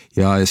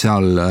ja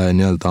seal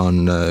nii-öelda on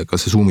ka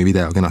see Zoomi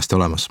video kenasti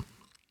olemas.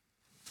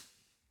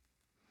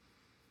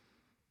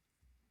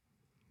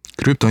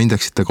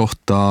 Krüptoindeksite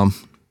kohta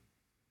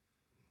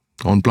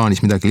on plaanis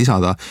midagi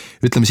lisada.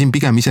 Ütleme, siin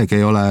pigem isegi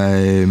ei ole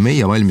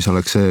meie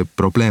valmisolek see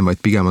probleem, vaid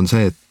pigem on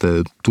see, et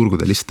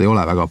turgudel lihtsalt ei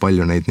ole väga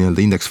palju neid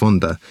nii-öelda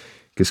indeksfonde,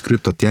 kes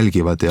krüptot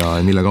jälgivad ja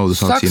mille kaudu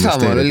saaks investeerida.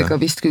 Saksamaal oli ka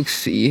vist üks...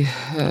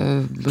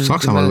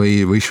 Saksamaal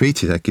või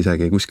Šveitsis äkki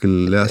isegi kuskil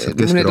jah,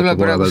 Mul ei tule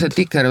praegu see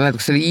tikker,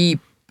 kas see oli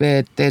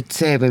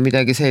IPTC või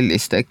midagi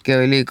sellist, äkki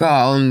oli ka,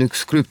 on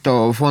üks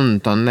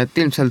krüptofond on,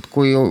 et ilmselt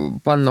kui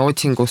panna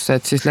otsingusse,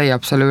 et siis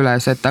leiab selle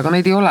üles, et aga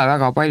neid ei ole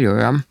väga palju,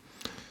 jah.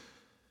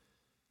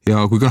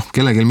 Ja kui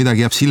kellelgi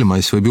midagi jääb silma,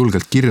 siis võib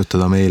julgelt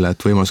kirjutada meile,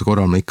 et võimaluse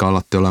korral me ikka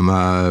alati oleme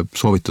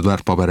soovitud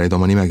väärtpabereid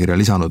oma nimekirja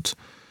lisanud.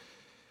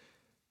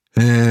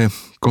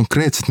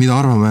 Konkreetselt, mida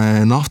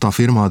arvame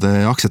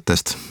naftafirmade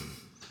aktsiatest?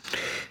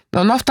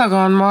 No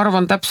naftaga on, ma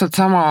arvan, täpselt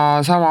sama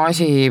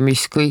asi,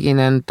 mis kõigi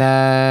nende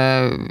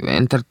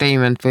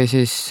entertainment või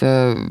siis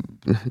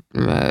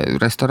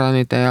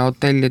restoranide ja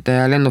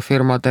hotellide ja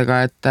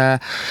lennufirmadega,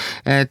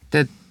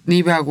 et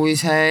niipea kui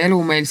see elu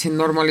meil siin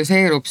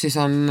normaliseerub, siis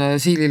on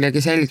siililegi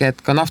selge,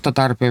 et ka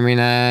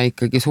naftatarbimine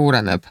ikkagi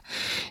suureneb.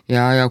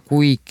 Ja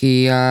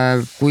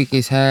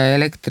kuigi see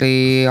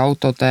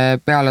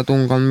elektriautode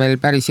pealetung on meil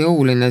päris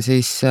jõuline,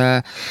 siis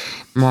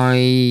ma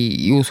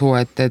ei usu,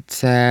 et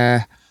see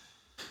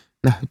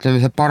ütleme,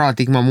 see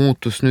paradigma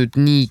muutus nüüd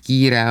nii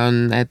kiire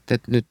on,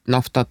 et nüüd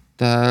naftat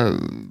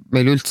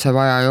meil üldse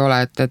vaja ei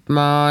ole, et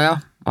ma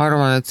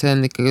arvan, et see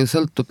on ikkagi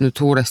sõltub nüüd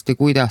suuresti,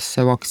 kuidas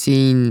see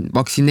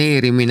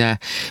vaktsineerimine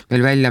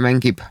meil välja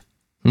mängib.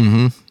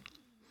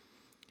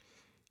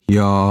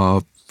 Ja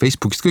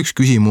Facebookist ka üks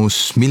küsimus,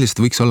 millised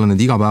võiks olla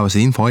need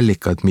igapäevased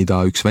infoallikad, mida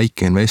üks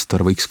väike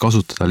investor võiks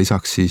kasutada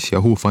lisaks siis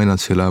Yahoo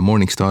Finance'ile,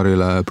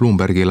 Morningstarile,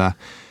 Bloombergile,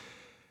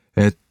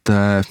 et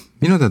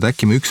minu teada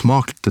äkki me üks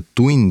Maakrite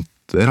tund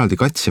eraldi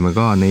katsime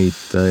ka neid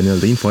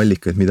nii-öelda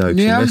infoallikaid, mida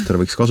üks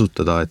investor võiks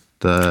kasutada, et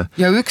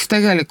ja üks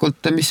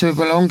tegelikult, mis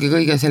võib-olla ongi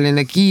kõige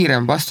selline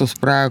kiirem vastus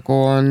praegu,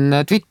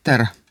 on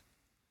Twitter.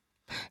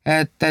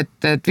 Et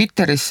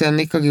Twitterisse on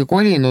ikkagi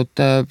kolinud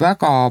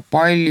väga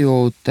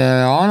paljud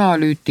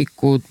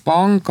analüütikud,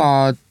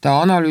 pangad,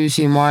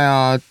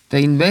 analüüsimajad,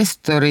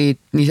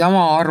 investorid,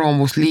 niisama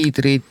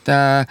arvamusliidrid,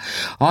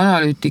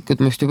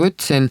 analüütikud, ma just juba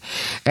ütlesin,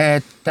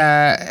 et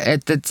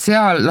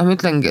seal, ma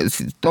ütlen,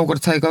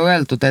 tookord sai ka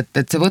öeldud,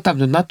 et see võtab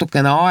nüüd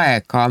natukene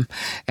aega,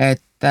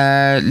 et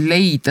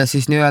leida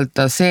siis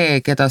nii-öelda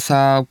see, keda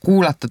sa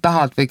kuulata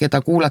tahad või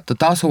keda kuulata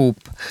tasub.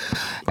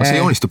 Aga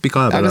see joonistub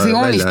pika aja peale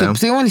välja.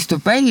 See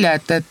joonistub välja,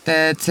 et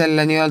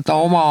selle nii-öelda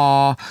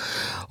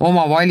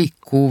oma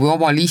valiku või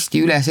oma listi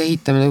üles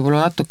ehitamine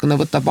võib-olla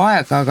natukene võtab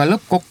aega, aga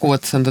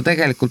lõppkokkuvõttes on ta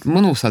tegelikult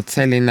mõnusalt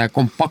selline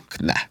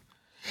kompaktne.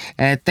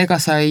 Et ega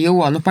sa ei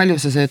jõua, palju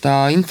sa seda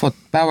infot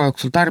päeva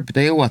jooksul tarbida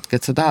jõuadki,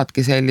 et sa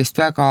tahadki sellist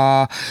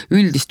väga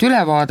üldist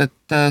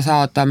ülevaadet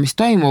saada, mis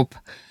toimub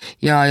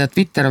ja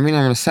Twitter on minu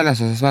meelest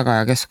selles osas väga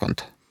hea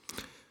keskkond.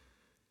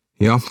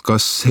 Jah,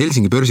 kas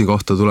Helsingi börsi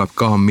kohta tuleb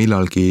ka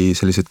millalgi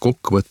selliseid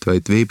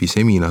kokkuvõtvaid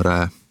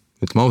veebiseminare?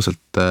 Ütleme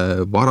ausalt,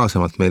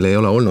 varasemalt meil ei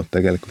ole olnud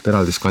tegelikult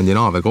eraldi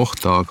Skandinaavia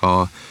kohta,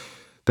 aga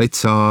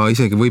täitsa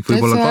isegi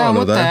võib-olla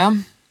kaaluda.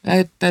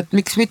 Et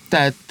miks mitte,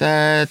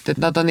 et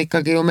nad on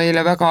ikkagi ju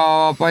meile väga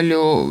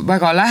palju,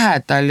 väga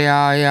lähedal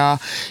ja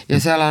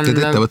seal on...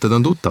 Need ettevõtted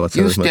on tuttavad.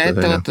 Just, ja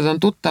ettevõtted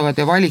on tuttavad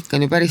ja valik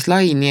on ju päris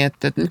lai, nii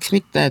et miks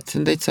mitte, et see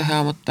on täitsa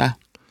hea mõte.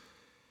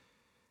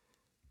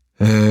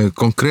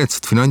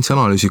 Konkreetselt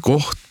finantsanalüüsi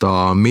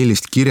kohta,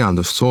 millist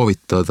kirjandust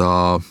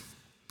soovitada,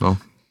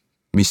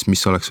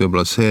 mis oleks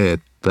võib-olla see,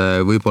 et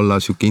võib-olla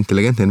siuke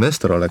intelligentne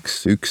investor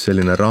oleks üks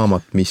selline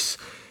raamat, mis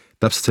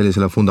täpselt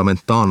sellisele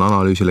fundamentaalne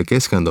analüüsile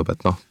keskendub, et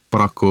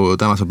paraku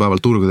tänasel päeval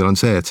turgudel on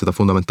see, et seda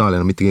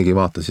fundamentaalina mitte keegi ei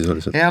vaata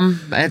sisuliselt. Jah,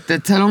 et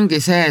seal ongi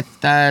see,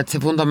 et see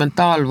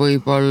fundamentaal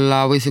võib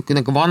olla või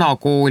selline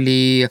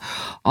vanakooli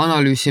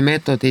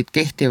analüüsimeetodid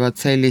kehtivad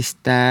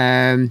selliste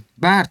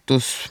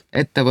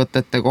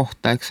väärtusettevõtete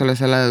kohta, eks ole,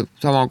 selle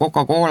sama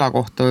Coca-Cola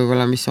kohta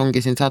võib-olla, mis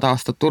ongi siin 100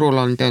 aastat turul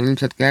on ja on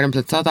ilmselt ka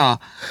järgmised 100,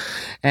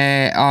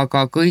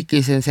 aga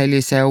kõigi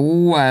sellise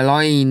uue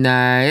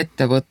laine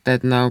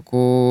ettevõtted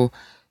nagu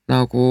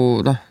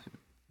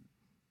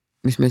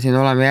mis me siin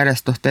oleme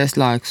järjest,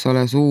 Tesla, eks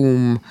ole,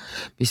 Zoom,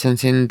 mis on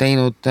siin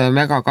teinud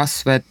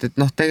megakasve, et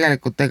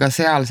tegelikult ega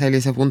seal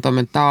sellise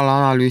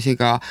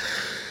fundamentaalanalüüsiga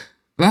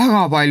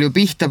väga palju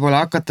pihta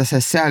pole hakata,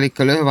 sest seal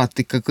ikka löövad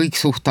ikka kõik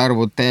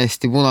suhtarvud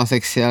täiesti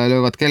punaseks ja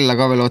löövad kella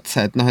ka veel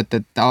otsa,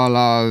 et a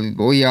la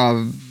hoia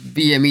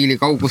 5 miili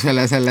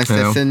kaugusele sellest,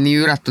 et see on nii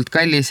üüratult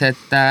kallis,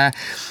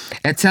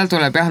 et seal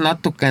tuleb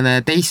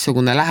natukene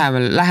teistsugune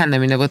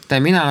lähenemine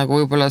võtta ja mina nagu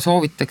võib-olla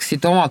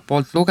soovitaksid omalt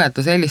poolt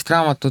lugeda sellist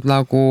raamatut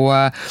nagu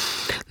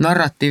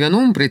Narratiiv ja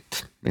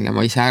numbrid, mille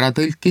ma ise ära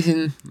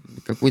tõlkisin,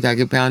 ikka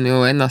kuidagi pean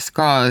ju ennast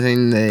ka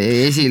siin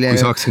esile.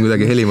 Kui saaksin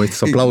kuidagi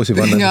helimõistes aplausi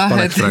panna, siis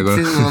paneks praegu.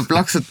 Siis ma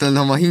plaksutan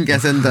oma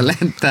hinges endale,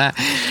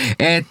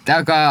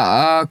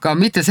 aga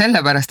mitte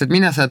sellepärast, et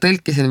mina seda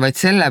tõlkisin, vaid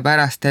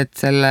sellepärast, et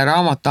selle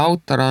raamatu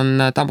autor on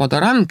Tamo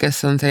Taran,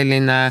 kes on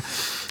selline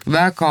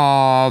väga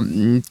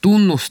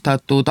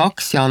tunnustatud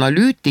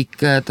aktsiaanalüütik,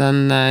 ta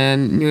on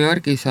New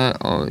Yorgi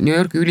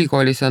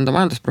ülikoolis on ta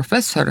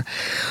majandusprofessor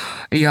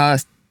ja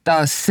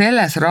ta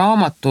selles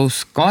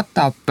raamatus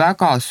katab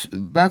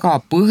väga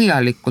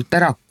põhjalikult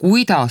ära,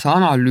 kuidas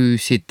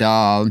analüüsida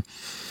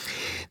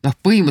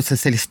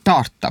põhimõtteliselt sellist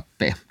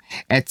startupi.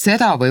 Et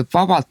seda võib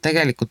vabalt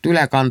tegelikult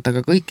üle kanda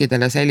ka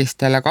kõikidele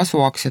sellistele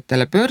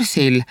kasvuaktsiatele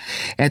börsil,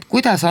 et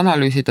kuidas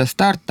analüüsida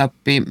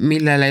startupi,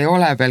 millel ei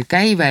ole veel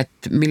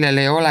käivet, millel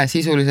ei ole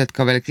sisuliselt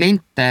ka veel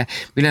kliente,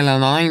 millel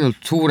on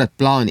ainult suured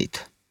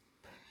plaanid.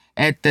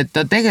 Et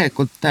ta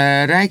tegelikult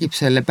räägib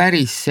selle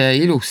päris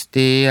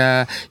ilusti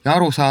ja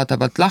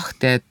arusaadavalt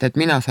lahti, et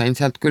mina sain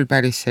sealt küll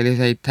päris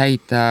selliseid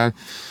häid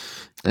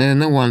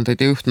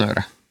nõuandeid ja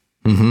juhtnööre.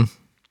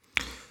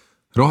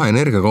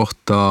 Roheenergia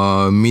kohta,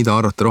 mida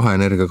arvate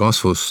roheenergia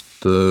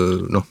kasvust?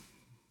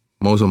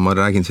 Ma usun, ma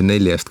räägin siin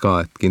 4 eest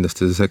ka, et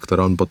kindlasti see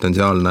sektor on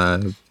potentsiaalne,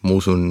 ma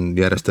usun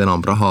järjest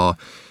enam raha,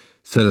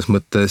 selles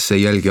mõttes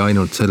ei jälgi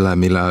ainult selle,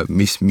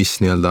 mis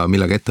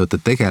millega ettevõte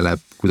tegeleb,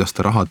 kuidas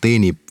ta raha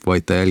teenib,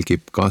 vaid ta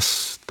jälgib,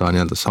 kas ta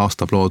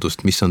saastab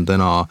loodust, mis on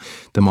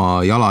tema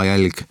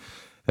jalajälg,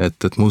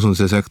 et ma usun,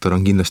 see sektor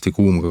on kindlasti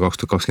kuum ka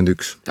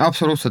 2021.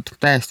 Absoluutselt,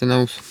 täiesti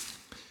nõus.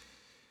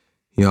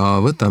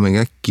 Ja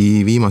võtamegi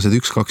äkki viimased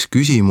 1-2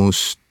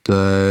 küsimust,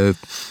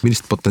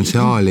 millist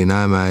potentsiaali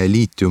näeme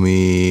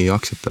liitiumi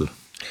aktsiatel?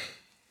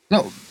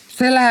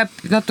 See läheb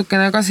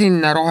natukene ka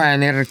sinna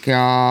roheenergia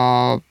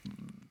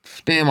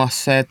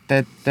teemasse,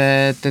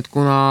 et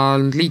kuna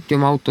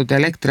liitiumautod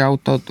ja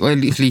elektriautod,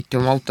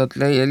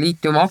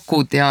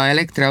 liitiumakud ja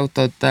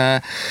elektriautod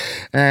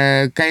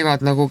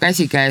käivad nagu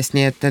käsikäes,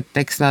 nii et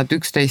eks nad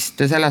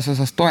üksteist selles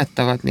osas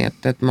toetavad, nii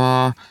et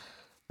ma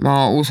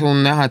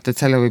usun jah, et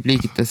selle võib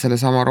liigitada selle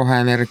sama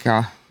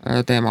roheenergia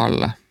teema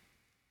alla.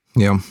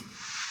 Jah.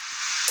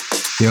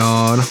 ja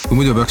kui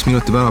muidu peaks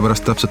minuti päeva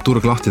pärast täpselt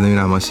turg lahti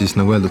minema, siis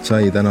nagu öeldud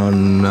sai, täna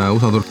on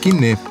USA turg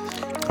kinni.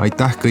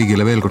 Aitäh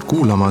kõigile veel kord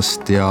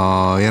kuulamast ja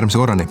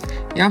järgmise korrani.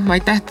 Jah,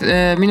 aitäh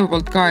minu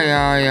poolt ka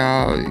ja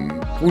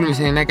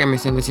kuulmiseni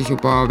nägemiseni siis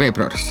juba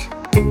veebruaris.